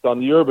focused on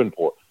the urban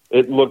poor.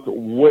 It looked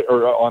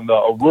on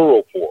the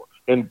rural poor.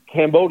 In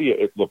Cambodia,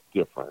 it looked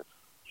different.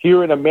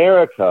 Here in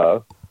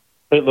America,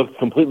 it looks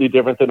completely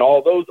different than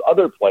all those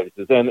other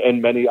places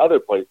and many other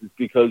places,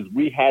 because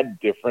we had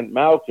different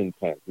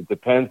malcontents. It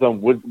depends on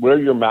where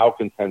your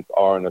malcontents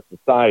are in a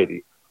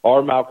society.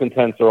 Our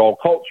malcontents are all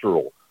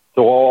cultural.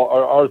 So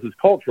ours is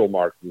cultural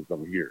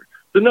Marxism here.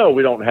 So no,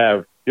 we don't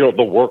have,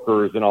 the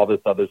workers and all this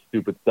other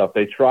stupid stuff.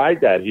 They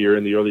tried that here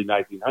in the early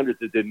 1900s.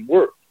 It didn't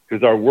work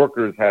because our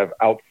workers have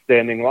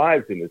outstanding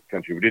lives in this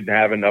country. We didn't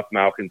have enough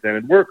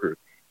malcontented workers.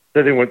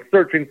 So they went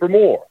searching for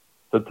more.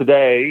 So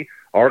today,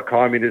 our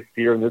communists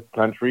here in this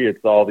country,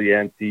 it's all the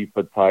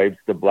Antifa types,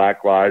 the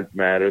Black Lives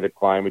Matter, the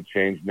climate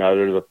change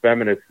nutter, the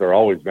feminists are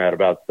always mad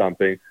about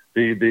something.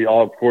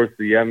 Of course,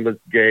 the endless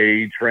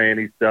gay,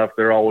 tranny stuff,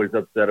 they're always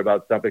upset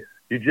about something.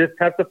 You just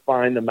have to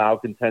find the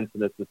malcontents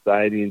in a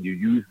society, and you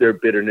use their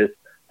bitterness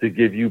to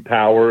give you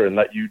power and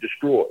let you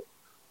destroy.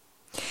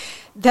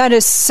 That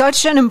is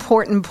such an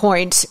important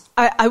point.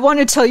 I want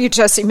to tell you,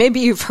 Jesse, maybe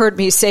you've heard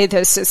me say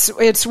this.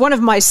 It's one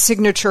of my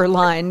signature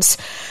lines.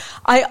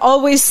 I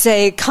always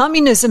say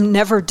communism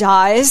never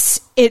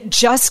dies. It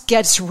just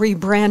gets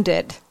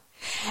rebranded.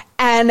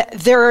 And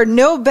there are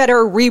no better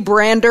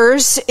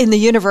rebranders in the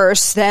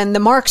universe than the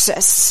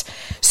Marxists.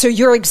 So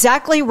you're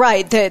exactly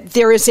right that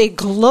there is a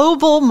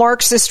global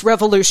Marxist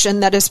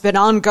revolution that has been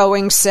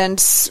ongoing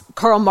since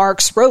Karl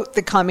Marx wrote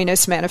the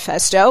Communist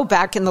Manifesto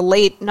back in the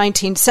late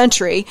 19th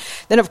century.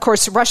 Then, of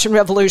course, the Russian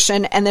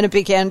Revolution, and then it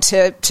began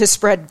to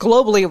spread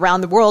globally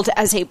around the world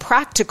as a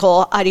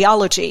practical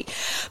ideology.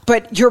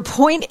 But your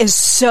point is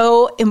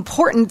so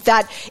important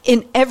that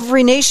in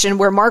every nation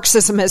where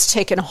Marxism has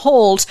taken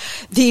hold,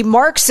 the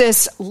Marxists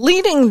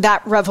leading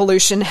that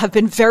revolution have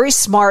been very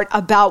smart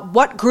about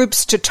what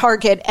groups to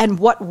target and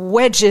what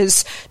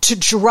wedges to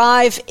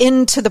drive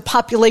into the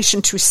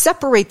population, to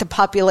separate the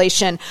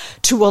population,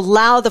 to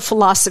allow the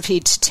philosophy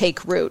to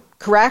take root.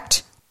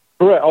 Correct?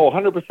 Correct. Oh,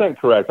 100%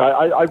 correct.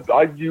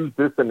 I've used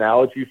this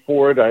analogy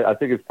for it. I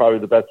think it's probably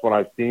the best one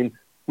I've seen.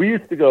 We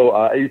used to go,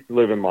 I used to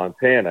live in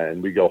Montana,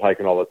 and we go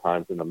hiking all the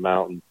time in the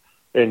mountains,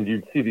 and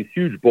you'd see these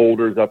huge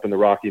boulders up in the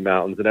Rocky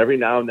Mountains, and every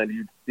now and then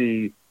you'd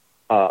see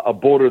a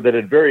boulder that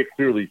had very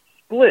clearly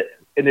split,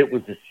 and it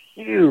was this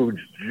huge,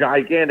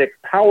 gigantic,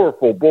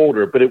 powerful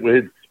boulder, but it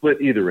would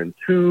split either in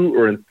 2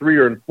 or in 3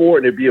 or in 4,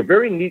 and it'd be a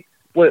very neat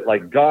split,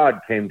 like God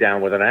came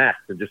down with an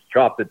axe and just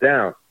chopped it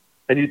down.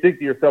 And you think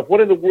to yourself,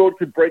 what in the world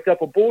could break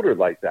up a boulder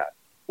like that?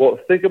 Well,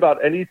 think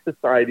about any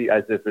society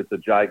as if it's a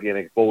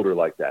gigantic boulder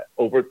like that.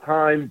 Over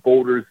time,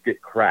 boulders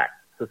get cracked.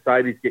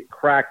 Societies get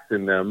cracks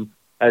in them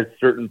as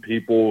certain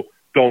people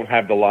don't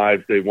have the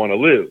lives they want to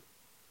live.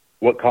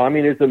 What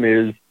communism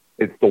is,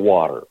 it's the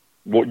water.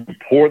 You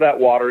pour that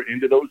water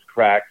into those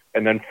cracks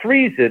and then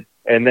freeze it,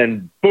 and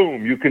then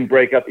boom, you can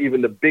break up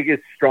even the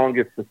biggest,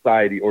 strongest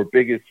society or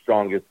biggest,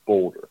 strongest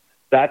boulder.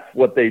 That's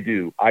what they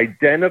do.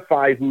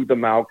 Identify who the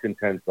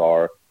malcontents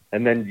are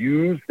and then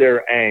use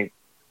their angst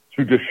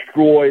to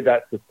destroy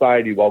that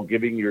society while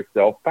giving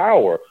yourself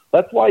power.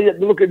 That's why you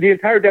look at the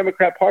entire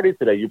Democrat Party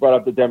today. You brought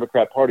up the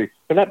Democrat Party.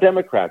 They're not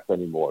Democrats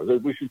anymore.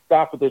 We should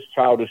stop with this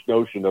childish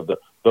notion of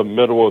the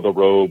middle of the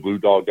road, blue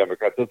dog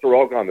Democrats. Those are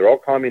all gone. They're all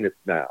communists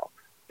now.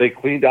 They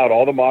cleaned out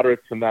all the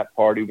moderates from that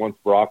party once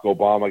Barack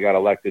Obama got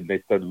elected, and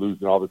they started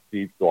losing all the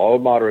seats. So all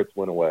the moderates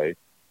went away.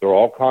 They're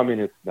all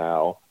communists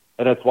now.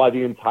 And that's why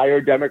the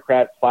entire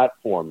Democrat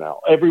platform now,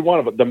 every one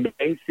of them, the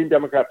mainstream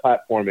Democrat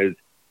platform is,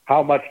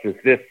 how much does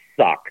this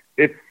suck?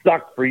 It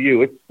sucks for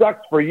you. It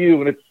sucks for you,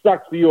 and it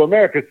sucks for you.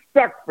 America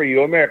sucks for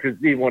you. America's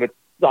evil, and it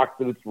sucks,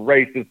 and it's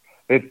racist,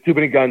 and it's too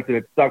many guns, and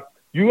it sucks.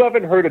 You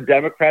haven't heard a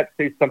Democrat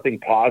say something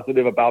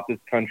positive about this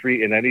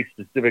country in any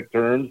specific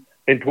terms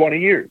in 20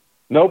 years.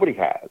 Nobody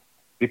has,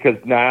 because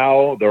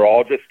now they're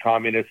all just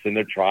communists, and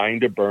they're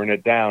trying to burn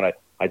it down.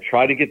 I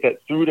try to get that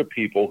through to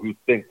people who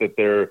think that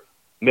they're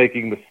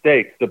making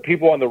mistakes. The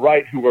people on the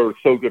right who are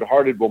so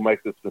good-hearted will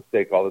make this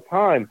mistake all the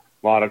time,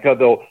 Monica.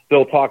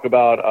 They'll talk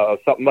about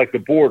something like the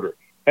border,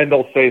 and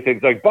they'll say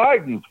things like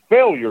Biden's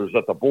failures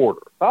at the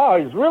border.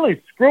 He's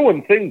really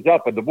screwing things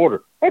up at the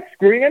border. Not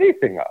screwing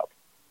anything up.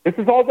 This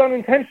is all done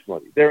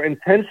intentionally. They're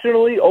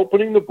intentionally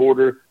opening the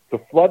border to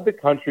flood the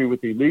country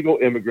with illegal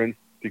immigrants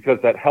because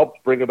that helps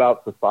bring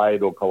about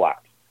societal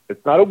collapse.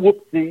 It's not a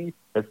whoopsie.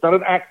 It's not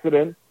an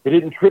accident. He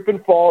didn't trip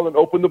and fall and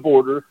open the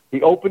border.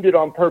 He opened it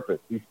on purpose.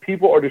 These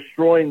people are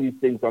destroying these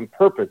things on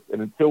purpose.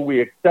 And until we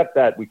accept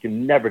that, we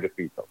can never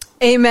defeat them.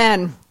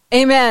 Amen.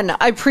 Amen.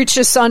 I preach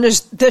this on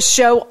this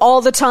show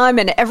all the time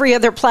and every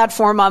other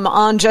platform I'm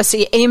on,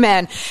 Jesse.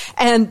 Amen.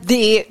 And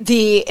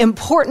the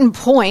important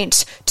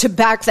point to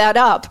back that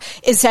up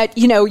is that,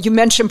 you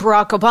mentioned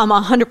Barack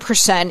Obama,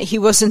 100%. He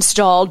was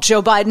installed.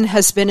 Joe Biden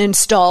has been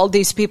installed.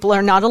 These people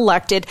are not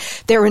elected.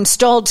 They're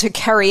installed to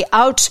carry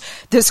out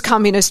this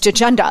communist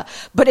agenda.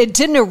 But it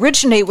didn't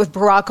originate with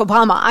Barack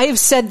Obama. I have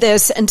said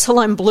this until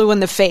I'm blue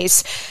in the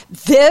face.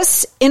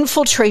 This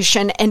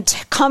infiltration and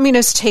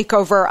communist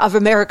takeover of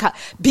America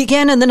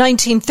began in the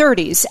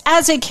 1930s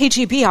as a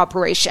KGB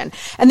operation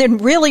and then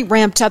really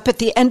ramped up at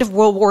the end of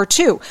World War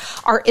II.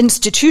 Our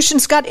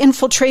institutions got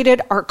infiltrated,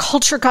 our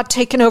culture got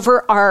taken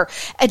over, our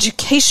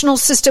educational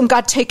system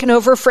got taken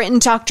over for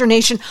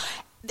indoctrination.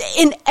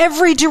 In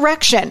every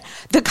direction,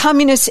 the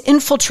communists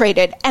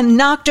infiltrated and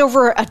knocked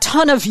over a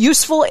ton of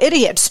useful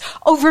idiots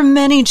over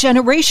many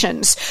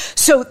generations.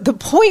 So the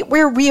point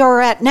where we are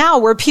at now,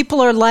 where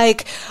people are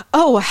like,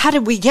 oh, how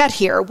did we get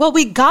here? Well,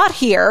 we got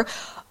here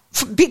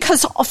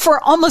because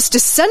for almost a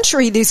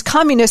century, these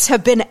communists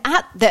have been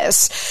at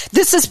this.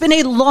 This has been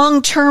a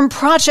long-term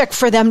project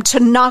for them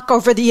to knock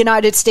over the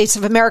United States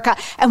of America,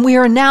 and we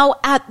are now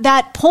at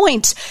that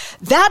point.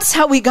 That's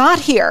how we got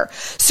here.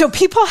 So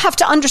people have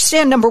to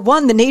understand, number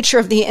one, the nature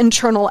of the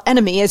internal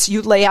enemy, as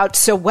you lay out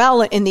so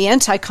well in the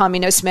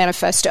Anti-Communist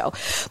Manifesto.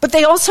 But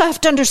they also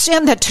have to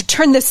understand that to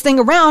turn this thing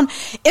around,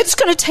 it's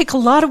going to take a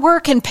lot of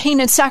work and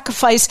pain and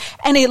sacrifice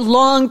and a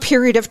long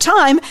period of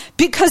time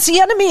because the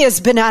enemy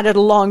has been at it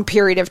a long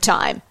period of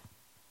time.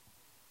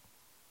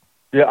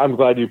 Yeah, I'm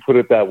glad you put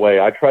it that way.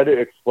 I try to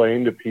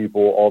explain to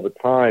people all the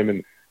time,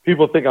 and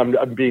people think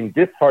I'm being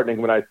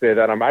disheartening when I say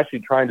that. I'm actually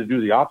trying to do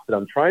the opposite.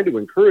 I'm trying to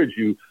encourage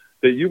you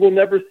that you will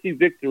never see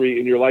victory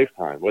in your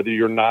lifetime, whether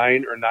you're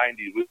 9 or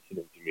 90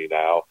 listening to me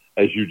now.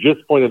 As you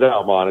just pointed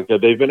out, Monica,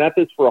 they've been at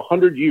this for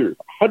 100 years,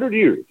 100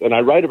 years. And I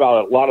write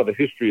about a lot of the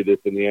history of this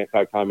in the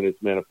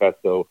Anti-Communist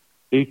Manifesto.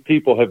 These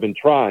people have been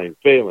trying,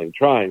 failing,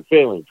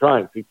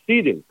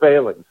 succeeding,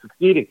 failing,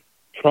 succeeding,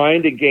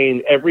 trying to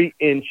gain every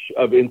inch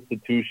of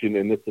institution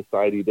in this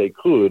society they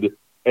could.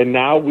 And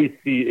now we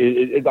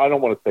see, I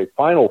don't want to say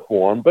final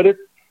form, but it's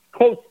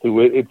close to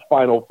it. It's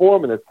final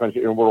form in this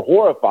country. And we're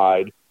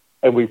horrified.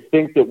 And we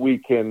think that we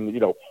can,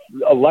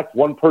 elect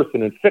one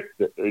person and fix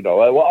it.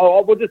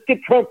 We'll just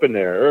get Trump in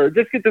there or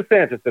just get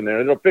DeSantis in there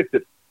and it'll fix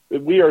it.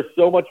 We are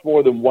so much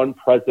more than one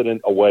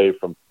president away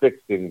from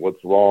fixing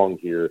what's wrong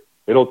here.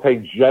 It'll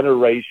take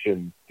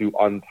generations to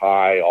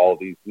untie all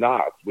these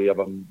knots. We have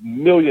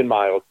 1,000,000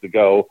 miles to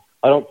go.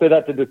 I don't say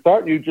that to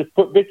dishearten you. Just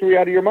put victory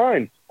out of your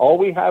mind. All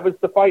we have is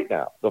the fight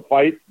now. The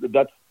fight,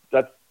 that's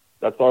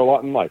our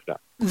lot in life now.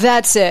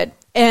 That's it.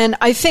 And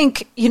I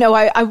think,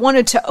 I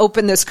wanted to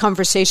open this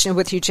conversation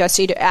with you,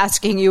 Jesse, to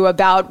asking you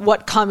about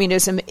what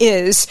communism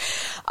is,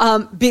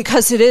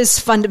 because it is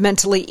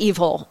fundamentally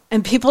evil.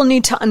 And people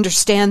need to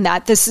understand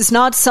that. This is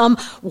not some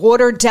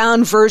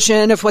watered-down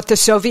version of what the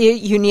Soviet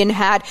Union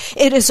had.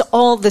 It is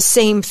all the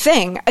same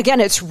thing.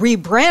 Again, it's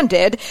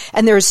rebranded,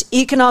 and there's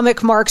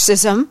economic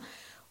Marxism,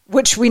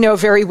 which we know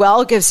very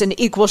well gives an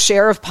equal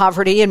share of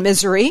poverty and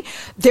misery.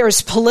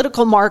 There's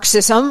political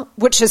Marxism,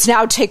 which has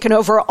now taken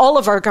over all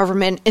of our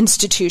government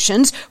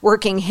institutions,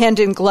 working hand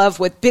in glove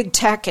with big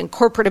tech and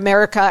corporate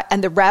America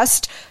and the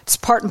rest. It's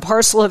part and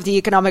parcel of the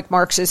economic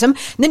Marxism.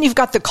 And then you've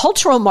got the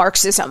cultural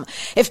Marxism.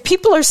 If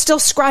people are still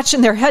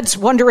scratching their heads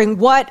wondering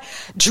what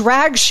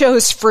drag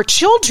shows for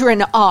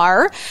children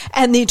are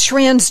and the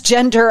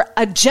transgender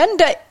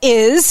agenda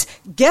is,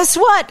 guess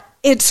what?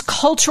 It's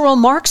cultural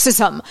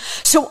Marxism.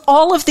 So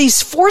all of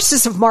these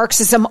forces of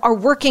Marxism are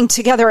working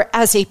together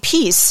as a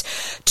piece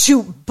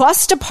to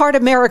bust apart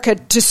America,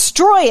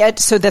 destroy it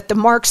so that the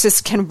Marxists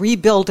can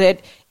rebuild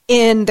it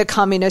in the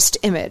communist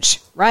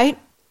image, right?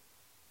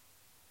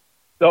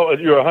 No,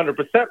 you're 100%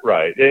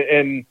 right.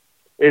 And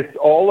It's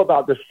all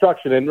about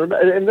destruction. And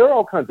there are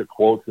all kinds of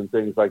quotes and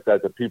things like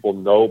that people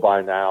know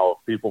by now.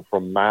 People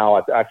from Mao,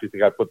 I actually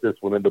think I put this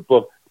one in the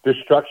book,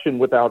 destruction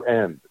without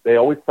end. They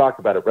always talk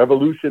about it.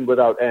 Revolution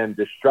without end,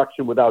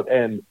 destruction without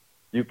end.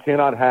 You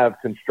cannot have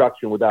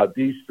construction without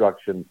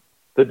destruction.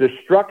 The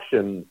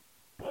destruction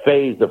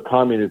phase of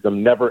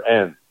communism never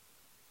ends.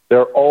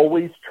 They're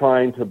always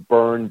trying to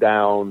burn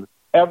down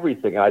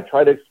everything. And I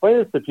try to explain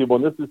this to people,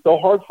 and this is so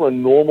hard for a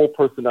normal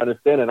person to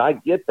understand, and I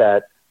get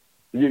that.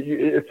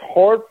 It's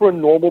hard for a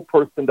normal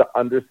person to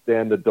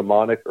understand the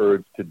demonic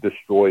urge to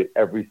destroy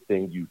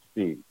everything you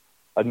see.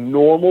 A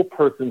normal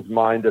person's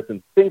mind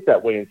doesn't think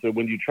that way. And so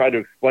when you try to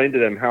explain to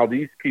them how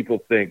these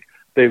people think,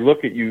 they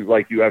look at you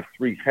like you have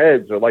three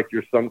heads or like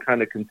you're some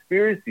kind of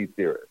conspiracy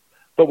theorist.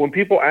 But when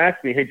people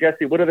ask me, hey,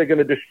 Jesse, what are they going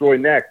to destroy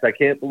next? I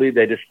can't believe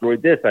they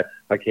destroyed this.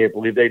 I can't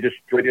believe they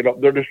destroyed,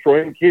 they're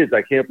destroying kids.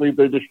 I can't believe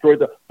they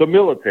destroyed the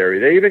military.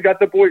 They even got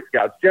the Boy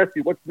Scouts.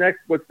 Jesse, what's next?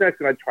 What's next?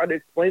 And I try to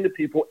explain to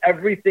people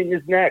everything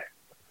is next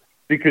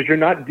because you're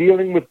not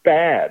dealing with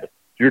bad.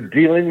 You're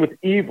dealing with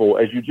evil,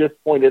 as you just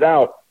pointed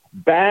out.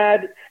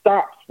 Bad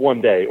stops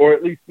one day, or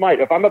at least might.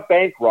 If I'm a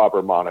bank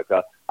robber,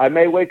 Monica, I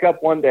may wake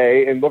up one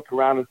day and look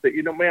around and say,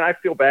 man, I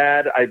feel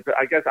bad. I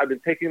guess I've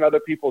been taking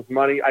other people's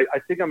money. I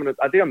think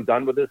I'm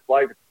done with this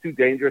life. It's too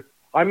dangerous.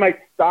 I might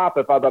stop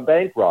if I'm a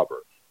bank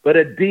robber. But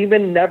a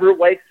demon never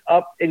wakes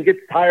up and gets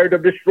tired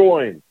of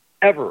destroying,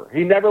 ever.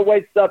 He never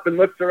wakes up and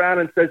looks around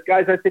and says,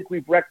 guys, I think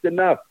we've wrecked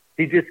enough.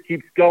 He just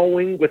keeps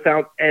going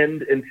without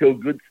end until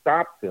good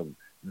stops him.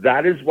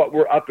 That is what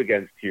we're up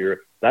against here.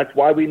 That's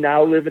why we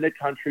now live in a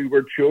country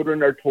where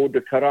children are told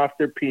to cut off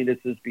their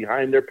penises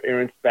behind their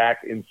parents' back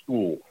in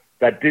school.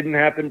 That didn't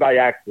happen by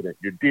accident.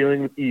 You're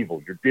dealing with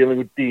evil. You're dealing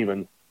with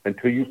demons.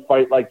 Until you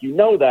fight like you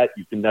know that,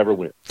 you can never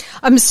win.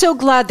 I'm so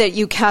glad that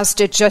you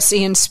cast it,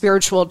 Jesse, in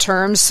spiritual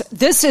terms.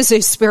 This is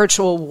a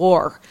spiritual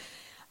war.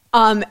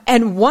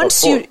 And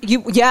once this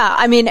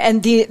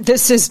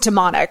is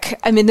demonic.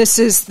 I mean, this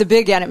is the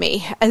big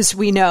enemy, as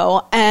we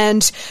know.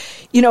 And,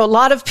 a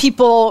lot of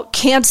people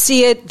can't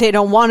see it. They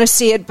don't want to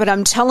see it. But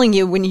I'm telling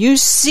you, when you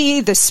see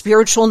the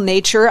spiritual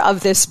nature of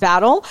this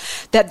battle,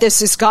 that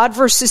this is God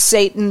versus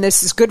Satan,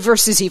 this is good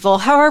versus evil,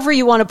 however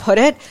you want to put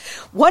it,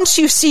 once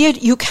you see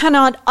it, you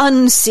cannot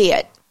unsee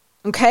it.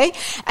 Okay?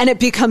 And it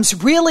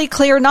becomes really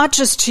clear, not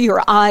just to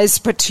your eyes,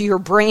 but to your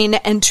brain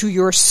and to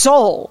your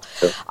soul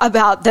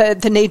about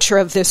the nature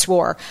of this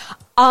war.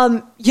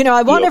 I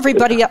want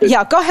everybody...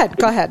 Yeah, go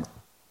ahead.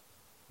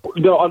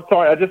 No, I'm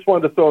sorry. I just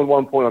wanted to throw in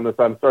one point on this.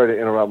 I'm sorry to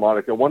interrupt,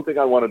 Monica. One thing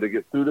I wanted to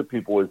get through to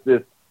people is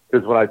this,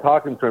 is when I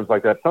talk in terms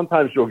like that,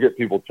 sometimes you'll get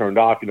people turned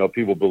off.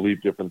 People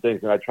believe different things.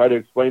 And I try to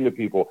explain to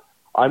people,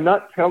 I'm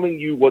not telling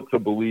you what to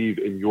believe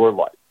in your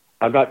life.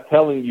 I'm not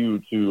telling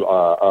you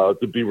to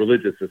be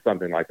religious or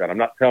something like that. I'm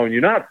not telling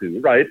you not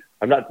to, right?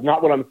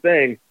 Not what I'm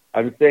saying.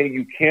 I'm saying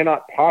you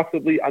cannot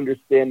possibly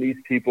understand these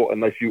people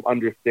unless you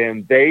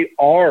understand they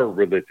are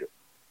religious.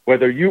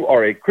 Whether you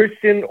are a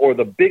Christian or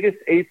the biggest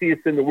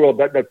atheist in the world,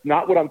 that's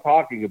not what I'm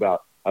talking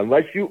about.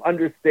 Unless you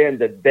understand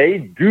that they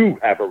do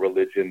have a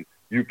religion,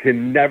 you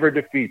can never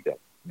defeat them.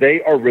 They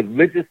are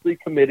religiously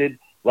committed,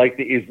 like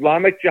the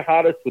Islamic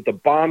jihadist with the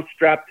bomb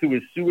strapped to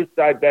his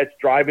suicide vest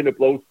driving to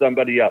blow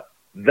somebody up.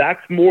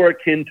 That's more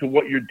akin to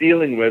what you're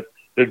dealing with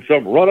than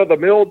some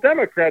run-of-the-mill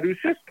Democrat who's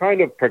just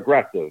kind of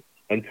progressive.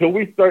 Until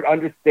we start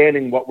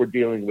understanding what we're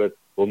dealing with,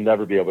 we'll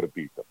never be able to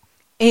beat them.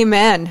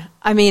 Amen.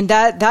 I mean,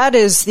 that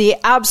is the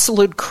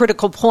absolute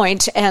critical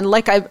point. And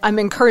like I'm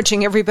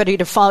encouraging everybody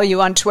to follow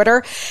you on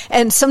Twitter.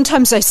 And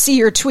sometimes I see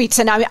your tweets.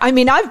 And I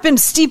mean, I've been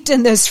steeped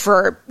in this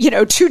for,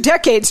 2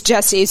 decades,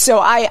 Jesse. So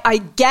I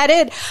get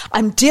it.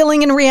 I'm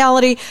dealing in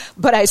reality.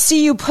 But I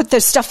see you put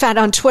this stuff out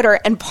on Twitter.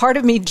 And part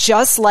of me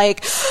just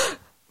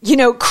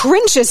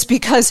cringes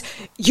because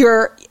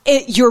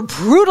you're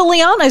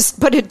brutally honest,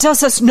 but it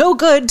does us no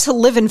good to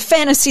live in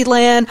fantasy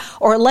land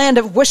or a land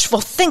of wishful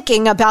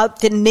thinking about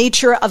the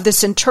nature of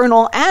this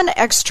internal and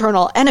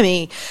external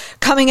enemy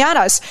coming at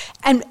us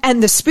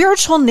and the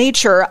spiritual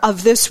nature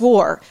of this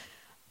war.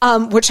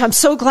 Which I'm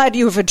so glad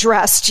you have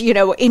addressed,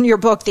 in your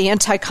book, the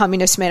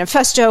Anti-Communist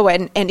Manifesto,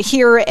 and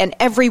here and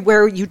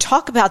everywhere you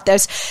talk about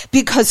this,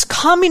 because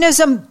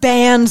communism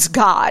bans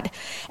God.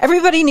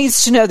 Everybody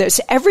needs to know this.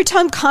 Every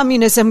time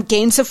communism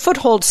gains a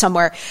foothold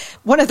somewhere,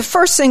 one of the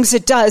first things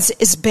it does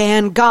is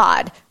ban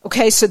God.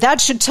 Okay, so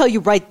that should tell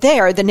you right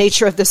there the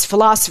nature of this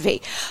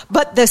philosophy.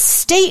 But the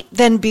state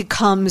then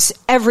becomes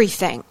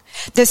everything.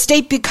 The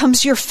state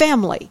becomes your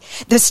family.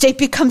 The state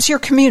becomes your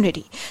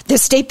community. The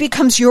state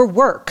becomes your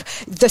work.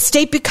 The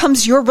state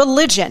becomes your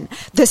religion.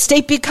 The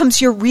state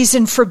becomes your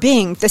reason for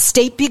being. The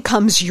state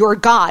becomes your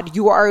God.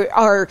 You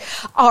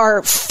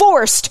are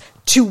forced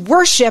to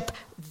worship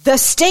the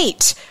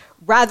state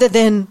rather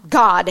than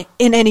God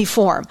in any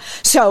form.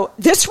 So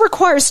this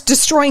requires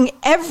destroying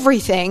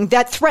everything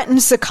that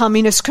threatens the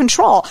communist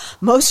control.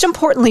 Most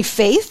importantly,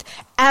 faith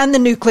and the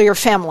nuclear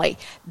family.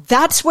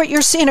 That's what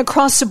you're seeing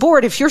across the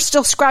board. If you're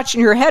still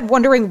scratching your head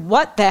wondering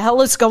what the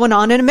hell is going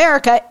on in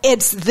America,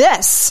 it's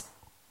this.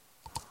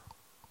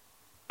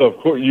 So, of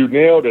course, you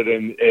nailed it,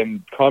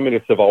 and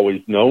communists have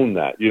always known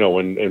that. You know,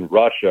 in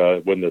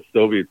Russia, when the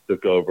Soviets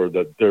took over,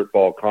 the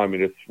dirtball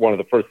communists, one of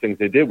the first things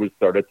they did was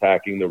start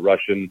attacking the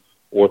Russian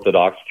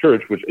Orthodox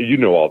Church, which, you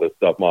know all this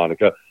stuff,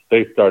 Monica.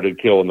 They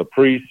started killing the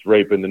priests,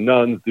 raping the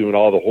nuns, doing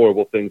all the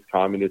horrible things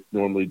communists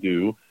normally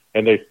do,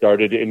 and they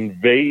started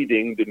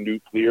invading the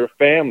nuclear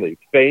family.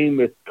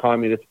 Famous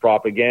communist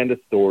propaganda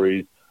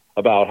stories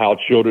about how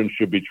children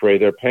should betray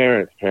their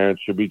parents,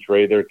 parents should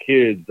betray their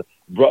kids,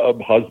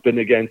 husband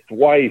against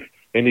wife.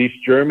 In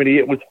East Germany,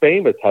 it was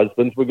famous.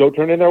 Husbands would go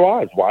turn in their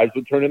wives. Wives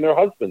would turn in their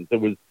husbands.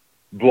 It was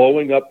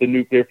blowing up the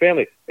nuclear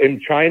family. In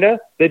China,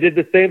 they did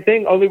the same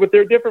thing, only with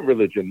their different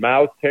religion.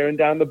 Mao's tearing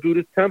down the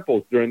Buddhist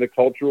temples during the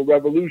Cultural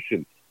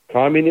Revolution.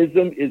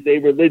 Communism is a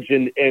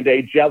religion and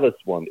a jealous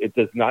one. It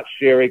does not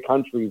share a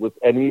country with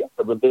any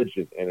other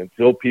religion. And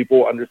until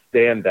people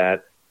understand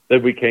that,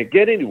 then we can't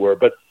get anywhere.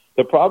 But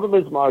the problem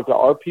is, Monica,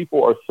 our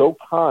people are so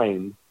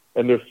kind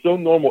and they're so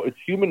normal. It's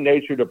human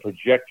nature to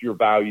project your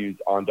values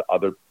onto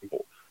other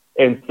people.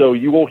 And so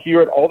you will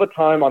hear it all the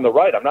time on the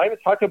right. I'm not even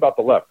talking about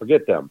the left.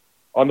 Forget them.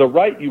 On the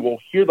right, you will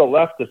hear the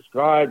left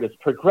described as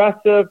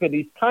progressive, and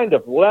he's kind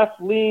of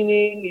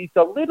left-leaning. He's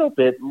a little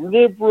bit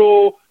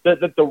liberal, that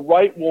the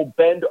right will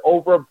bend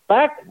over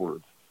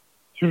backwards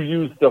to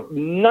use the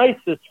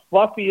nicest,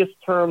 fluffiest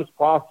terms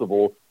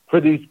possible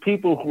for these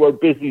people who are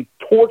busy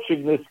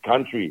torching this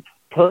country,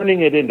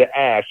 turning it into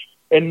ash.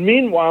 And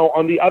meanwhile,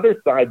 on the other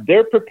side,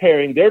 they're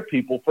preparing their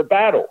people for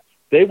battle.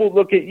 They will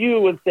look at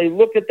you and say,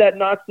 look at that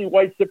Nazi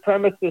white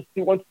supremacist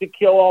who wants to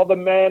kill all the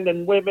men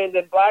and women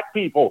and black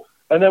people.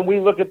 And then we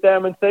look at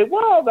them and say,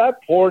 well, that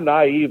poor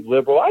naive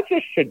liberal, I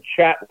just should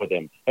chat with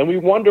him. And we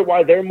wonder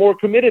why they're more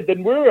committed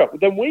than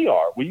we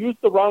are. We use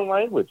the wrong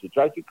language. It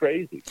drives you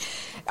crazy.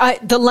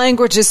 The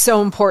language is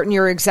so important.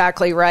 You're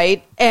exactly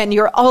right. And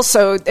you're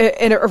also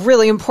in a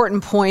really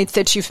important point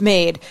that you've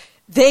made.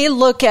 They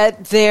look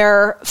at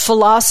their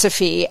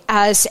philosophy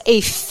as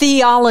a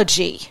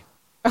theology.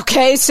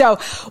 Okay, so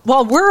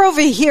while we're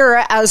over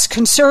here as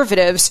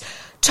conservatives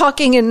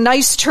talking in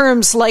nice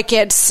terms like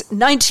it's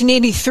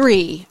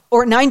 1983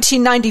 or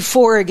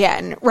 1994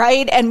 again,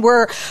 right? And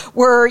we're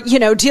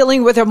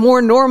dealing with a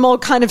more normal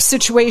kind of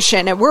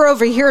situation. And we're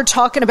over here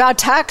talking about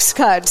tax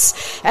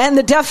cuts and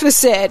the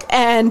deficit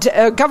and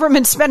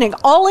government spending,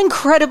 all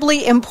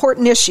incredibly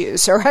important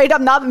issues, all right?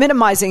 I'm not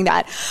minimizing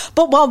that.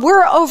 But while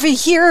we're over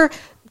here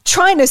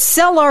trying to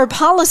sell our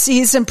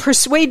policies and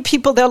persuade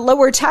people that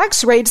lower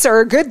tax rates are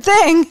a good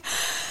thing,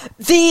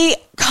 the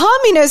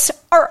communists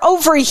are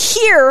over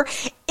here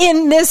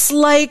in this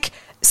like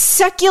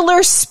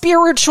secular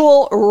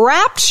spiritual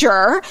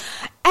rapture,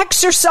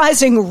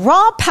 exercising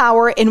raw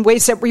power in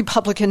ways that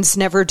Republicans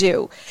never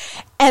do.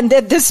 And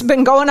that this has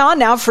been going on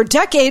now for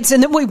decades,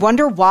 and then we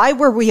wonder why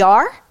where we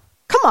are?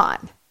 Come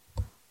on.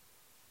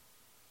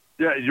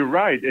 Yeah, you're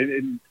right.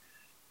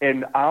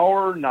 And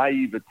our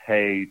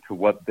naivete to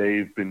what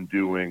they've been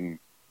doing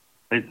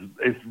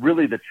is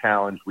really the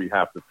challenge we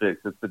have to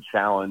fix. It's the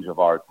challenge of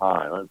our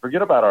time. I mean,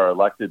 forget about our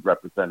elected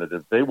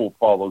representatives. They will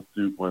follow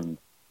suit when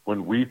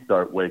we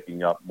start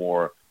waking up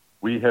more.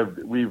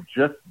 We've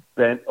just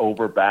bent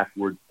over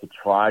backwards to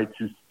try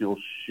to still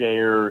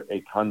share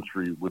a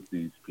country with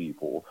these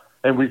people.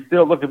 And we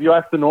still, look, if you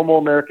ask the normal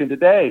American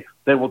today,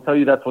 they will tell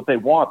you that's what they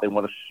want. They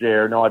want to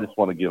share. No, I just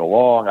want to get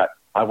along.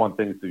 I want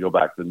things to go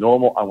back to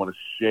normal. I want to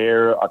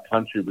share a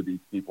country with these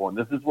people. And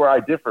this is where I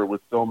differ with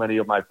so many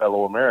of my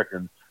fellow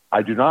Americans.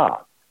 I do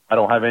not. I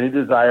don't have any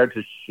desire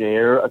to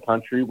share a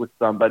country with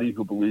somebody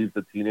who believes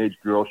a teenage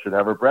girl should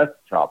have her breasts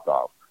chopped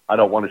off. I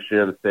don't want to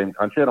share the same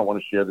country. I don't want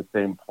to share the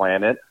same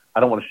planet. I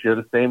don't want to share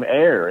the same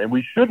air. And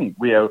we shouldn't.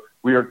 We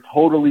are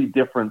totally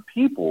different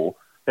people.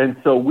 And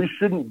so we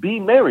shouldn't be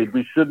married.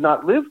 We should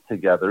not live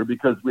together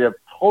because we have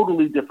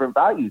totally different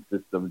value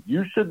systems.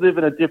 You should live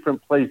in a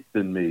different place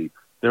than me.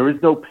 There is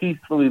no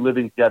peacefully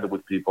living together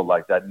with people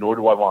like that, nor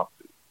do I want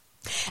to.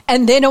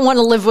 And they don't want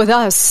to live with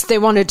us. They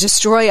want to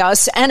destroy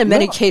us, and in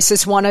many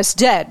cases want us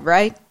dead,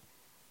 right?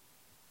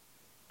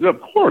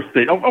 Of course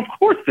they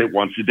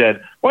want you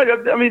dead. Well,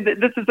 I mean,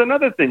 this is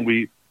another thing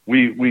we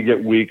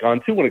get weak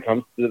on, too, when it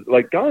comes to,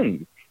 like,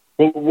 guns.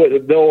 Well,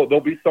 there'll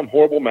be some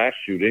horrible mass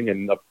shooting,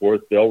 and, of course,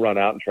 they'll run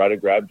out and try to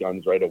grab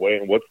guns right away.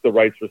 And what's the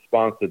right's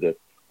response to this?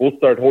 We'll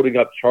start holding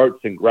up charts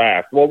and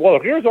graphs. Well,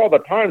 here's all the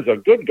times a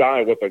good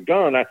guy with a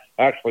gun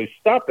actually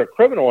stopped a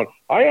criminal, and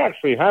I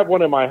actually have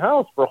one in my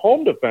house for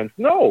home defense.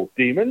 No,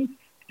 demons,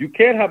 you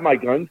can't have my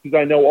guns because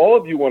I know all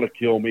of you want to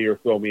kill me or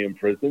throw me in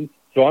prison,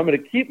 so I'm going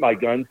to keep my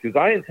guns because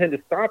I intend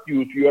to stop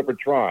you if you ever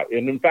try.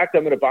 And, in fact,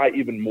 I'm going to buy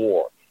even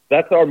more.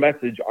 That's our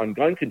message on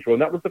gun control,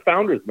 and that was the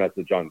founders'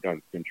 message on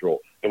gun control.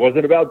 It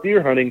wasn't about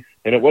deer hunting,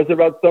 and it wasn't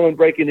about someone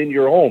breaking into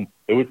your home.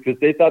 It was because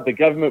they thought the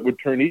government would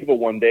turn evil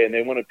one day, and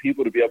they wanted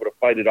people to be able to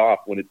fight it off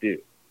when it did.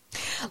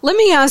 Let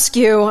me ask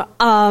you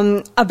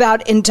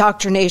about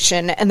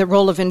indoctrination and the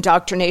role of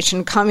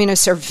indoctrination.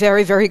 Communists are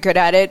very, very good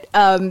at it.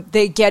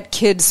 They get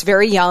kids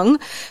very young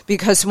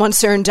because once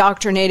they're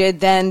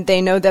indoctrinated, then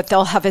they know that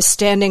they'll have a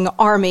standing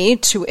army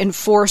to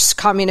enforce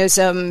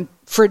communism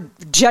for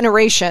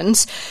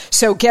generations.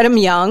 So get them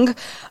young.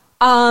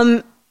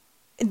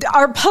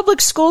 Our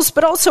public schools,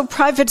 but also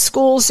private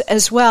schools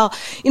as well.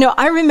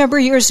 I remember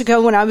years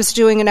ago when I was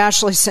doing a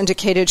nationally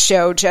syndicated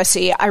show,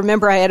 Jesse, I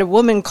remember I had a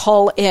woman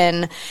call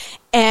in,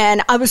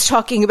 and I was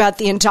talking about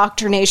the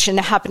indoctrination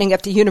happening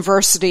at the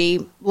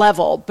university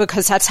level,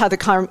 because that's how the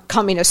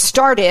communists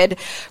started.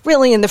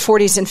 Really in the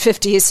 40s and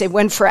 50s, they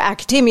went for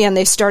academia and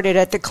they started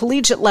at the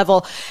collegiate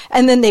level,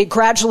 and then they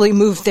gradually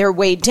moved their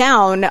way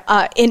down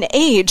in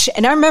age.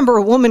 And I remember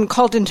a woman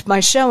called into my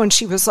show and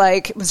she was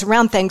like, it was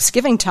around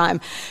Thanksgiving time.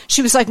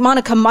 She was like,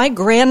 Monica, my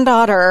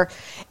granddaughter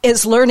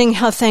is learning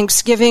how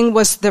Thanksgiving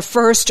was the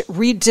first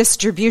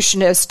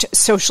redistributionist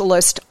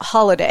socialist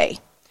holiday,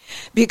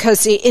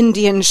 because the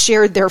Indians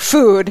shared their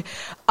food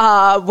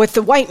with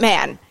the white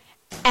man.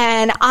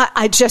 And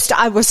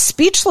I was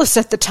speechless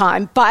at the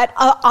time, but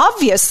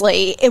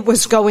obviously it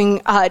was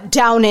going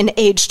down in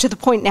age to the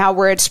point now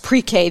where it's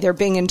pre-K, they're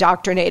being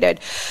indoctrinated.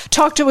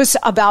 Talk to us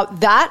about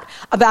that,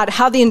 about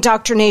how the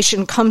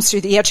indoctrination comes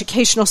through the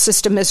educational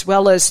system as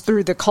well as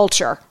through the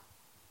culture.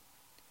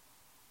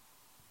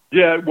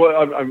 Yeah,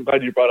 well, I'm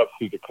glad you brought up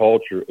through the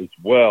culture as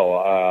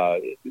well.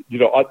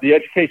 The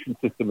education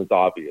system is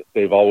obvious.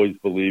 They've always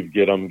believed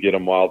get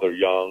them while they're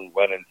young.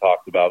 Lenin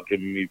talked about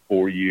giving me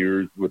 4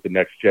 years with the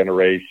next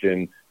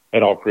generation,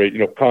 and I'll create,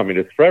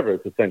 communists forever.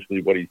 It's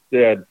essentially what he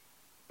said.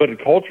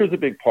 But culture is a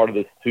big part of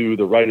this too.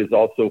 The right has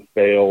also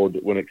failed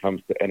when it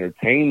comes to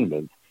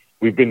entertainment.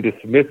 We've been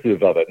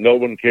dismissive of it. No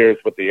one cares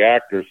what the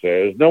actor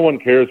says. No one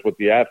cares what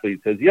the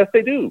athlete says. Yes,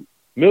 they do.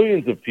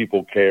 Millions of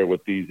people care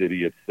what these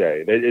idiots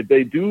say.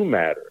 They do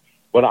matter.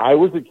 When I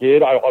was a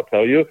kid, I'll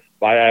tell you,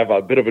 I have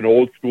a bit of an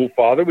old school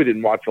father. We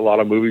didn't watch a lot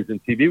of movies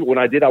and TV, but when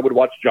I did, I would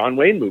watch John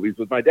Wayne movies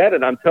with my dad.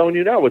 And I'm telling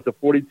you now, as a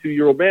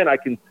 42-year-old man, I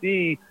can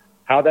see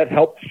how that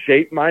helped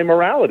shape my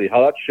morality,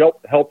 how that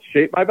helped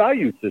shape my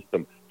value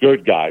system.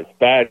 Good guys,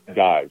 bad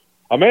guys.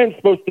 A man's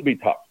supposed to be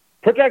tough.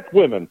 Protect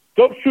women.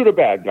 Don't shoot a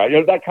bad guy.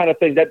 That kind of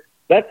thing.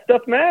 That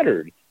stuff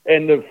mattered.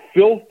 And the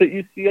filth that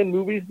you see in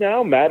movies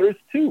now matters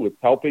too. It's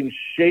helping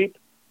shape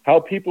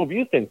how people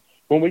view things.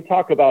 When we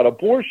talk about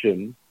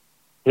abortion,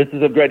 this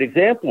is a great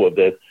example of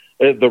this.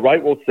 The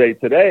right will say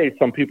today,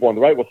 some people on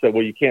the right will say,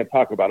 well, you can't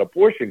talk about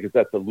abortion because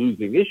that's a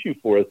losing issue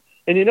for us.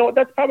 And you know what?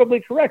 That's probably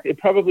correct. It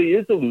probably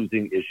is a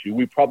losing issue.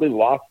 We probably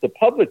lost the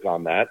public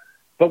on that.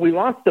 But we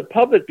lost the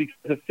public because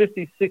of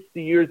 50,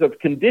 60 years of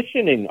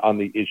conditioning on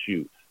the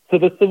issue. So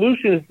the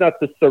solution is not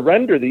to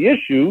surrender the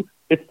issue.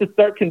 It's to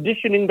start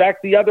conditioning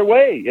back the other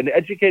way and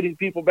educating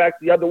people back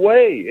the other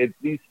way.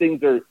 These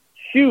things are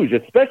huge,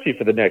 especially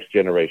for the next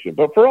generation,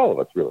 but for all of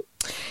us, really.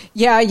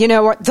 Yeah,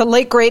 the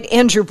late, great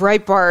Andrew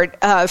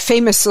Breitbart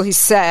famously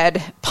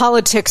said,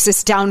 politics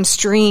is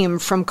downstream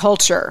from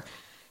culture.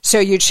 So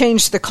you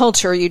change the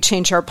culture, you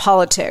change our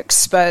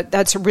politics, but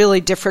that's a really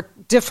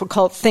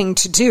difficult thing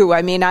to do.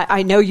 I mean,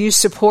 I know you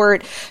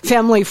support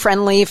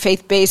family-friendly,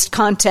 faith-based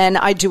content.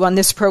 I do on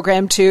this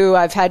program too.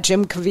 I've had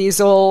Jim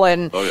Caviezel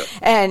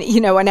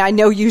and I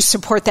know you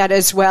support that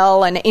as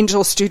well, and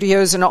Angel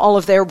Studios and all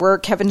of their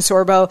work, Kevin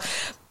Sorbo.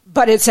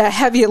 But it's a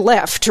heavy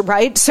lift,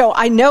 right? So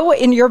I know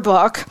in your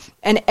book,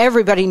 and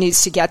everybody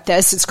needs to get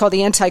this, it's called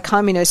the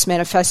Anti-Communist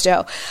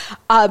Manifesto.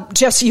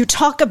 Jesse, you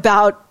talk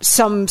about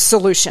some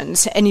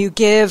solutions and you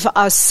give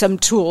us some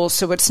tools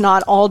so it's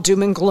not all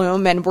doom and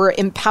gloom, and we're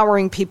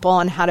empowering people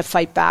on how to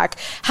fight back.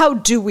 How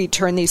do we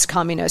turn these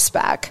communists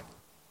back?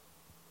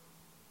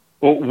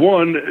 Well,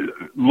 one,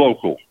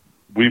 local.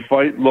 We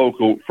fight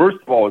local. First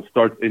of all, it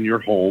starts in your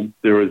home.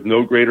 There is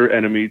no greater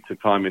enemy to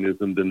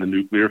communism than the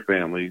nuclear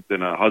family,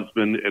 than a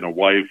husband and a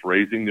wife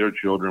raising their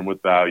children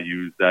with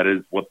values. That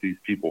is what these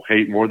people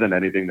hate more than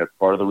anything. That's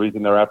part of the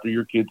reason they're after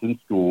your kids in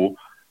school.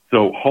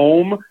 So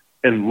home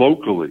and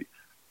locally.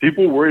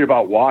 People worry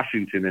about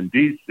Washington and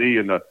D.C.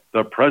 and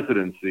the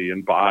presidency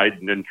and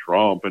Biden and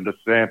Trump and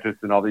DeSantis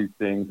and all these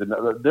things. And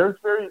there's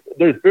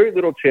very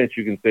little chance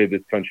you can save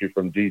this country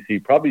from D.C.,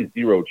 probably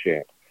zero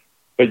chance.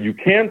 But you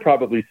can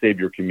probably save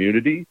your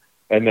community,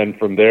 and then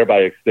from there, by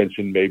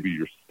extension, maybe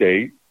your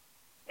state.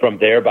 From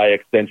there, by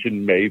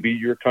extension, maybe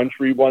your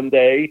country one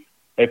day.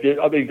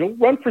 Go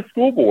run for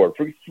school board.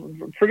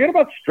 Forget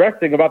about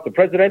stressing about the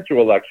presidential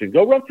election.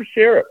 Go run for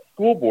sheriff,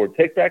 school board.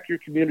 Take back your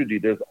community.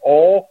 There's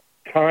all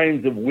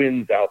kinds of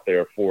wins out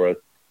there for us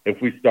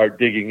if we start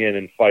digging in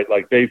and fight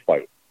like they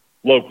fight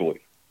locally.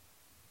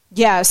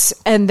 Yes,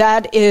 and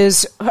that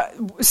is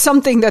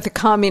something that the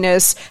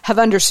communists have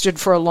understood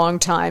for a long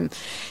time.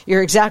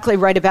 You're exactly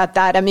right about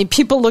that. I mean,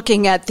 people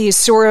looking at these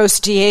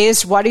Soros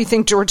DAs, why do you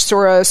think George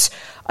Soros,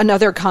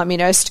 another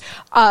communist,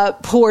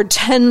 poured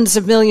tens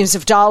of millions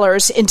of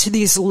dollars into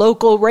these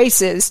local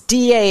races,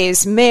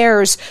 DAs,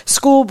 mayors,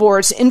 school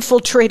boards,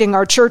 infiltrating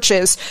our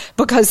churches,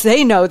 because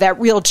they know that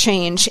real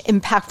change,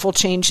 impactful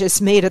change, is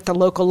made at the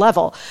local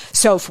level.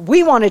 So if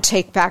we want to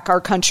take back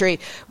our country,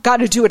 we've got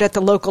to do it at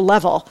the local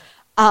level.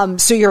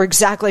 So you're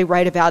exactly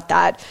right about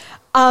that.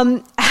 How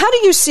do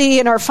you see,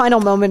 in our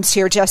final moments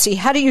here, Jesse,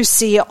 how do you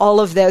see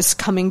all of this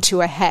coming to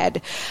a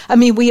head? I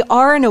mean, we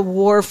are in a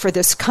war for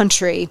this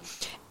country,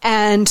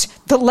 And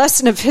the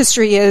lesson of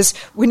history is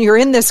when you're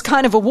in this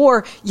kind of a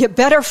war, you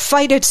better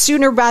fight it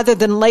sooner rather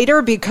than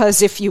later,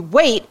 because if you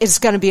wait, it's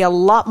going to be a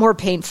lot more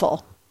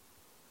painful.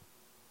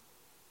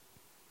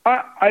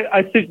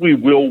 I think we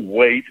will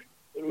wait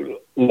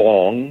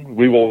long.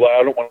 We will.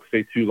 I don't want to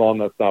say too long.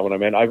 That's not what I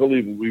meant. I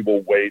believe we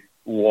will wait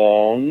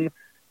long,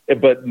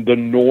 but the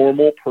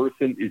normal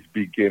person is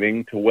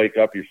beginning to wake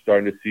up. You're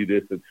starting to see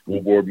this at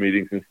school board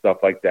meetings and stuff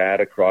like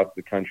that across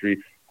the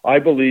country. I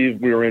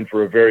believe we're in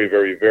for a very,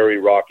 very, very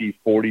rocky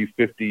 40,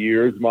 50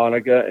 years,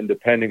 Monica, and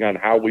depending on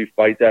how we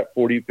fight that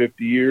 40,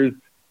 50 years,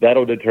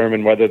 that'll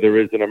determine whether there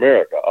is an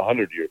America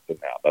 100 years from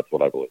now. That's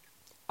what I believe.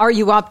 Are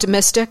you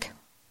optimistic?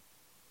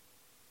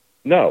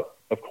 No,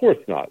 of course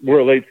not. We're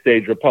a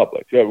late-stage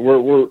republic.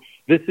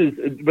 This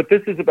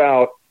is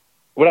about,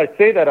 when I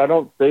say that, I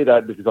don't say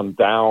that because I'm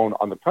down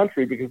on the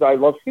country, because I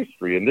love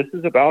history, and this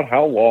is about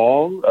how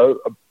long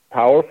a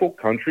powerful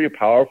country, a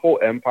powerful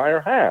empire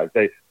has.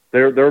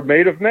 They're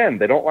made of men.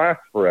 They don't last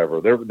forever.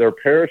 They're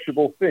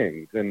perishable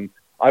things, and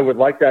I would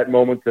like that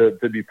moment to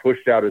be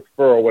pushed out as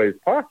far away as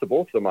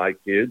possible, so my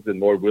kids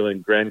and, Lord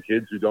willing,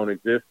 grandkids who don't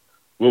exist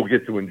will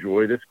get to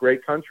enjoy this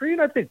great country,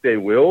 and I think they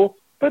will.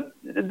 But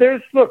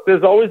there's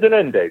always an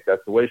end date.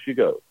 That's the way she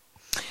goes.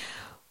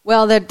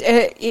 Well, that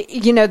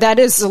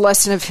is the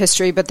lesson of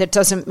history, but that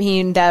doesn't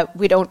mean that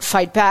we don't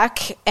fight back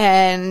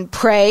and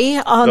pray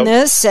on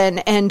this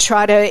and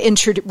try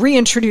to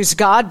reintroduce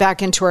God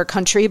back into our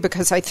country,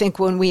 because I think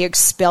when we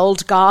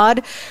expelled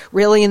God,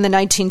 really in the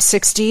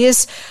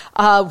 1960s,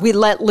 we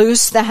let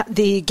loose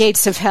the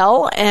gates of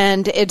hell,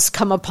 and it's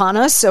come upon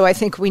us. So I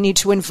think we need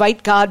to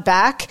invite God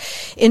back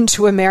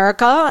into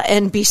America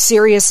and be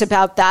serious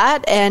about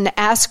that and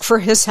ask for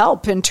his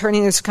help in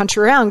turning this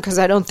country around, because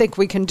I don't think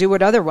we can do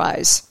it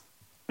otherwise.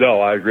 No,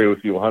 I agree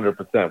with you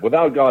 100%.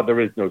 Without God, there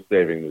is no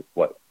saving this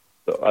place.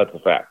 So that's a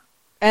fact.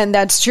 And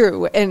that's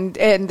true. And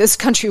this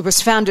country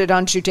was founded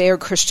on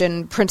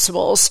Judeo-Christian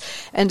principles.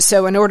 And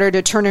so in order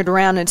to turn it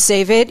around and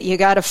save it, you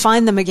got to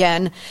find them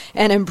again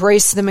and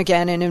embrace them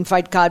again and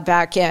invite God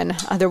back in.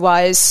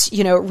 Otherwise,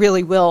 it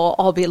really will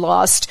all be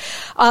lost.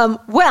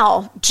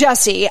 Well,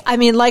 Jesse, I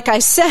mean, like I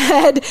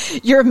said,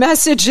 your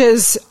message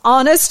is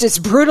honest. It's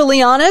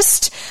brutally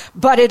honest,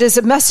 but it is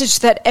a message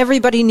that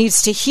everybody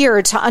needs to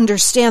hear to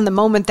understand the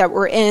moment that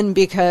we're in,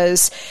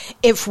 because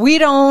if we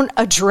don't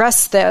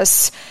address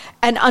this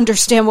and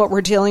understand what we're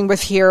dealing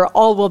with here,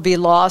 all will be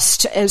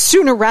lost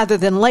sooner rather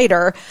than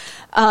later.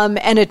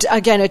 And it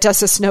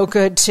does us no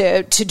good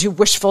to do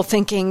wishful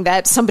thinking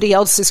that somebody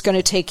else is going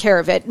to take care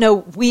of it.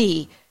 No,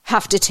 we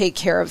have to take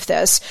care of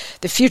this.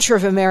 The future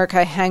of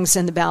America hangs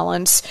in the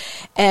balance.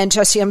 And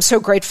Jesse, I'm so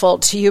grateful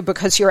to you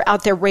because you're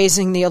out there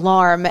raising the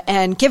alarm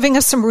and giving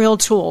us some real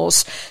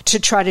tools to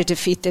try to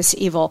defeat this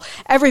evil.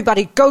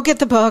 Everybody, go get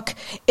the book.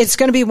 It's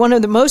going to be one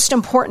of the most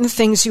important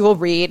things you will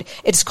read.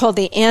 It's called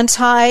the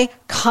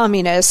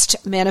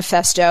Anti-Communist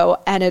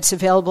Manifesto, and it's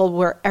available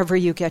wherever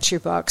you get your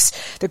books.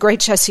 The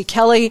great Jesse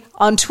Kelly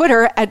on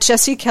Twitter at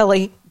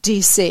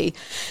JesseKellyDC.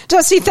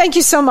 Jesse, thank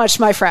you so much,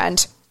 my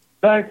friend.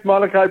 Thanks,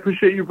 Monica. I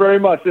appreciate you very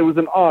much. It was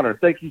an honor.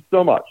 Thank you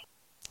so much.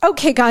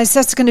 Okay, guys,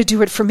 that's going to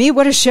do it for me.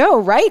 What a show,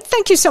 right?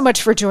 Thank you so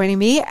much for joining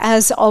me,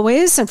 as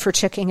always, and for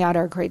checking out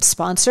our great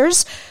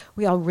sponsors.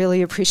 We all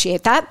really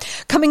appreciate that.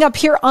 Coming up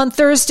here on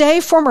Thursday,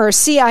 former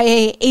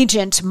CIA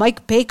agent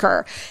Mike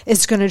Baker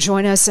is going to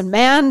join us. And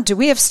man, do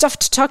we have stuff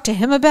to talk to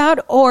him about,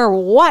 or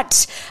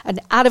what? An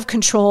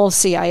out-of-control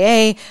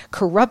CIA,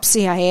 corrupt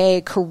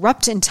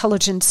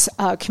intelligence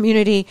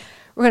community.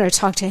 We're going to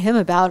talk to him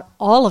about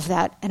all of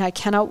that, and I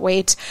cannot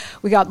wait.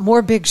 We got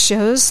more big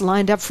shows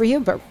lined up for you,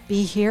 but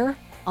be here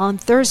on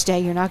Thursday.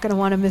 You're not going to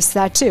want to miss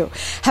that, too.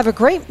 Have a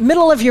great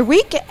middle of your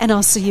week, and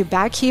I'll see you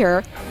back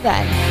here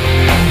then.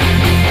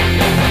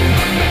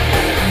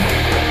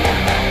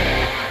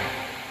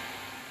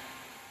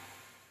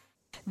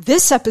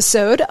 This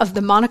episode of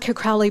the Monica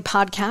Crowley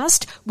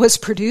Podcast was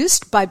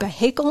produced by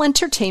Behakel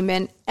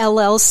Entertainment,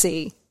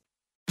 LLC.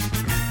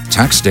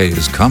 Tax day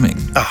is coming.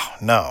 Oh,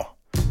 no.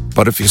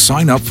 But if you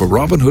sign up for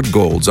Robinhood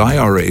Gold's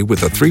IRA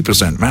with a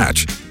 3%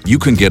 match, you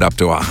can get up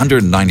to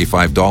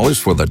 $195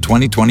 for the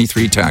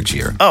 2023 tax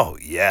year. Oh,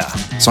 yeah.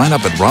 Sign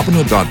up at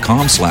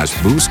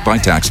Robinhood.com/boost by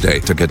tax day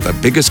to get the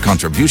biggest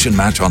contribution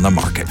match on the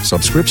market.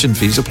 Subscription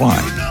fees apply.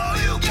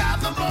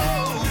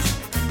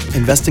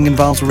 Investing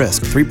involves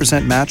risk.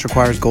 3% match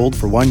requires gold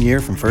for 1 year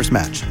from first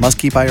match. Must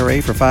keep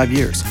IRA for 5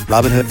 years.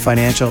 Robinhood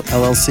Financial,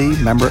 LLC,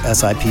 member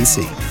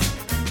SIPC.